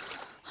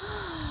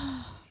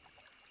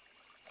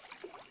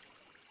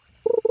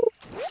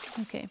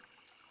 Okay.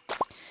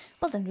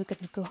 Well, then we're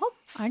gonna go home,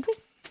 aren't we?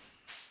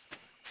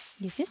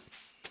 Yes, yes.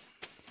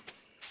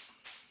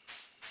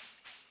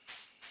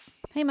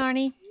 Hey,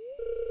 Marnie.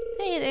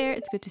 Hey there,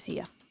 it's good to see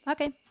you.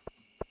 Okay.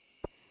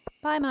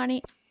 Bye,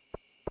 Marnie.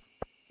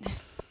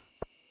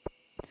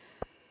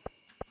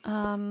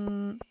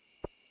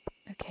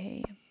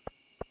 Okay.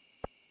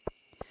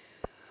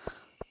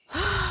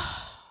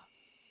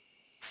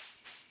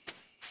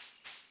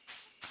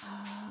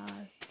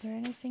 Is there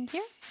anything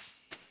here?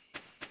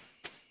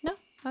 No?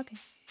 Okay.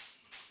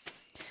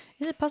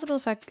 Is it possible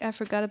if I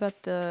forgot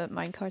about the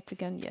minecarts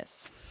again?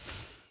 Yes.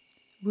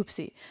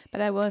 Whoopsie.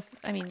 But I was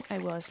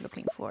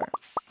looking for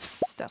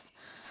stuff.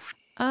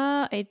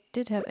 I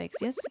did have eggs,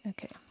 yes?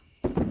 Okay.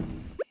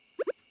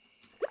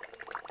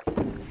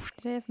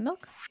 Did I have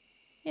milk?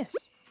 Yes.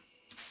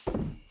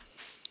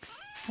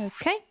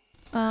 Okay.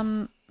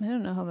 I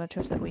don't know how much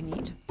of that we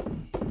need.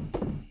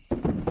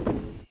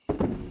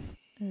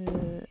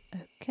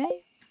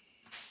 Okay.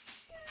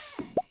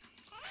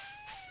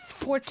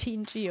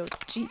 14 geodes.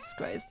 Jesus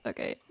Christ.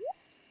 Okay.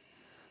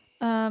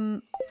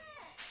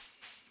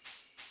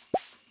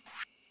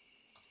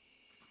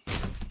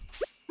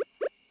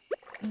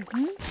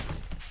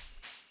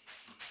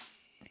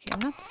 Okay,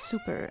 I'm not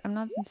super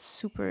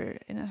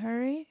in a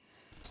hurry.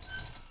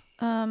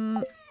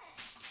 I'll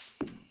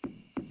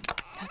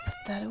put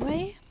that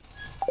away.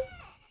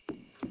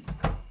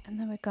 And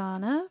then we're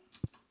gonna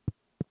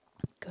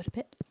go to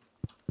bed,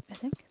 I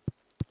think.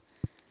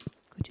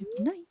 Go to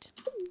night.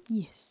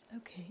 Yes,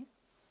 okay.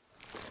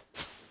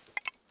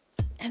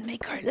 And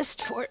make our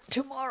list for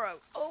tomorrow.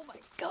 Oh my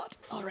god.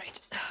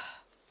 Alright.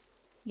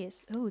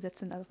 Yes. Oh,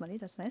 that's a lot of money.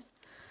 That's nice.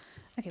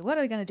 Okay, what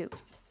are we gonna do?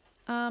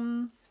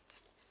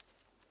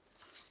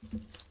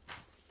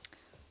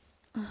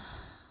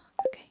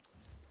 Okay.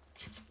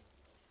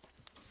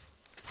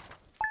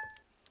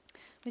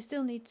 We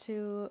still need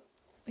to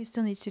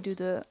do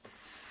the...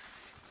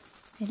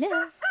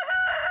 Hello?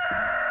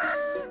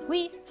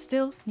 We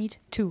still need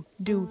to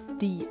do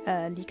the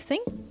leak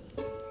thing.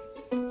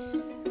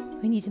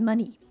 We need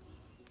money.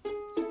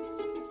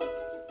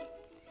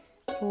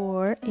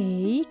 For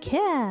a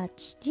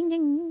cat. Ding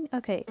ding.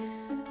 Okay.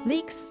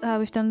 Leeks.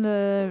 We've done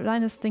the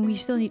Linus thing. We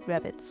still need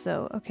rabbits.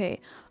 So, okay.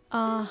 Do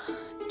I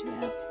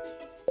have...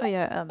 Oh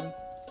yeah,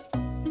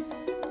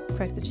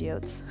 crack the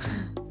geodes.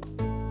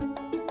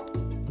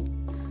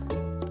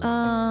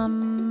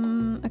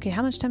 Okay,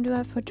 how much time do I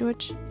have for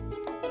George?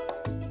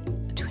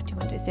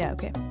 21 days, yeah,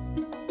 okay.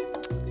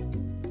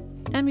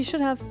 And we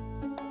should have...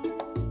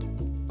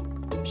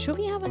 Should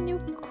we have a new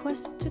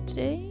quest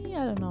today?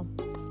 I don't know.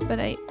 But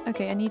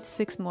okay, I need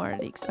 6 more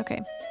leaks.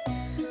 Okay.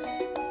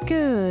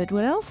 Good.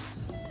 What else?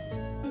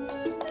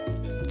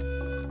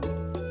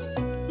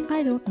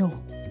 I don't know.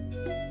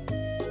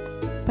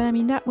 But I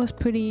mean, that was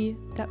pretty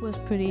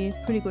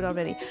good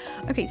already.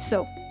 Okay,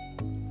 so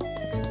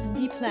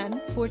the plan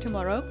for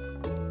tomorrow.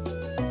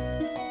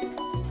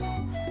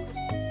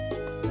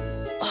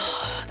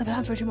 The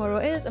plan for tomorrow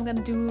is I'm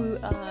gonna do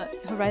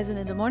Horizon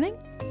in the morning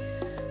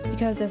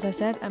because, as I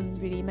said,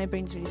 my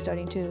brain's really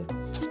starting to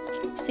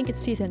sink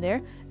its teeth in there,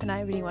 and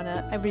I really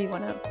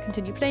wanna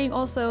continue playing.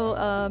 Also,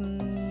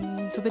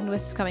 Forbidden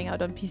West is coming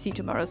out on PC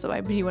tomorrow, so I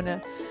really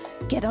wanna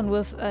get on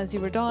with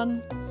Zero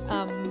Dawn,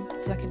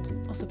 so I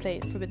can also play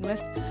Forbidden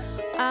West.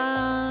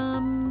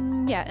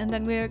 Yeah, and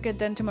then we're good.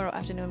 Then tomorrow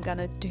afternoon I'm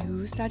gonna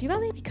do Stardew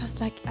Valley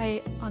because, like,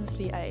 I'm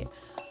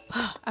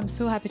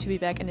so happy to be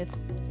back, and it's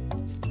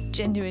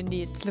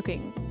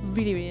looking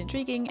really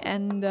intriguing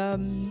and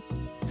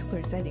super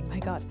exciting. My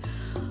God.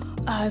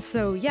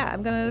 So yeah,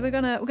 we're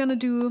gonna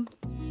do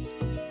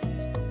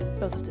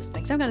both of those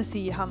things. I'm gonna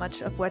see how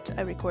much of what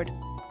I record.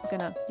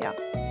 Yeah.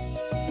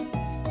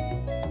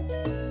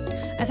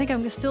 I think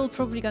I'm still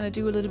probably gonna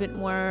do a little bit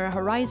more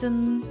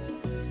Horizon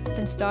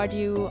than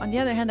Stardew. On the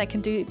other hand, I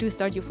can do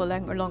Stardew for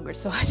longer,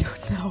 so I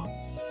don't know.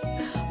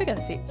 We're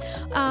gonna see.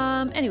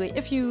 Anyway,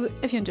 if you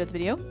enjoyed the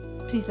video,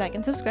 please like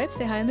and subscribe.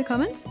 Say hi in the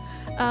comments.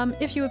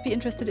 If you would be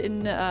interested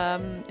in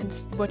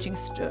watching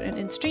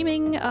in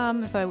streaming,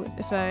 if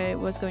I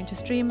was going to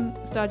stream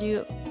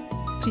Stardew,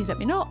 please let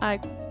me know. I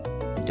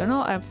don't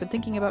know. I've been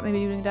thinking about maybe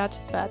doing that,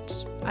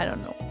 but I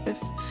don't know if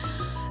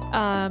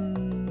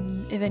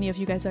any of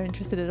you guys are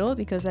interested at all,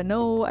 because I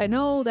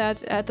know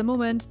that at the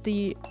moment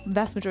the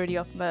vast majority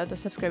of the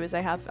subscribers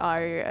I have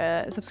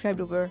are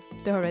subscribed over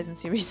the Horizon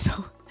series, so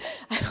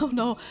I don't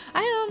know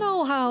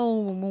how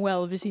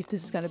well received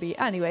this is gonna be.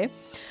 Anyway,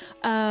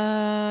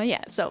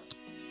 yeah, so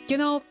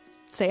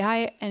say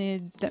hi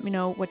and let me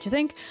know what you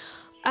think.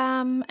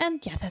 And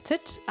yeah, that's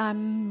it.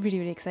 I'm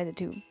really excited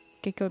to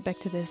get going back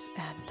to this,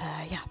 and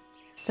yeah,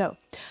 So,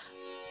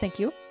 thank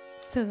you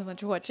so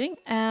much for watching.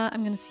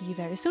 I'm gonna see you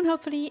very soon,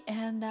 hopefully,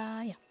 and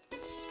yeah.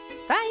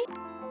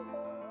 Bye!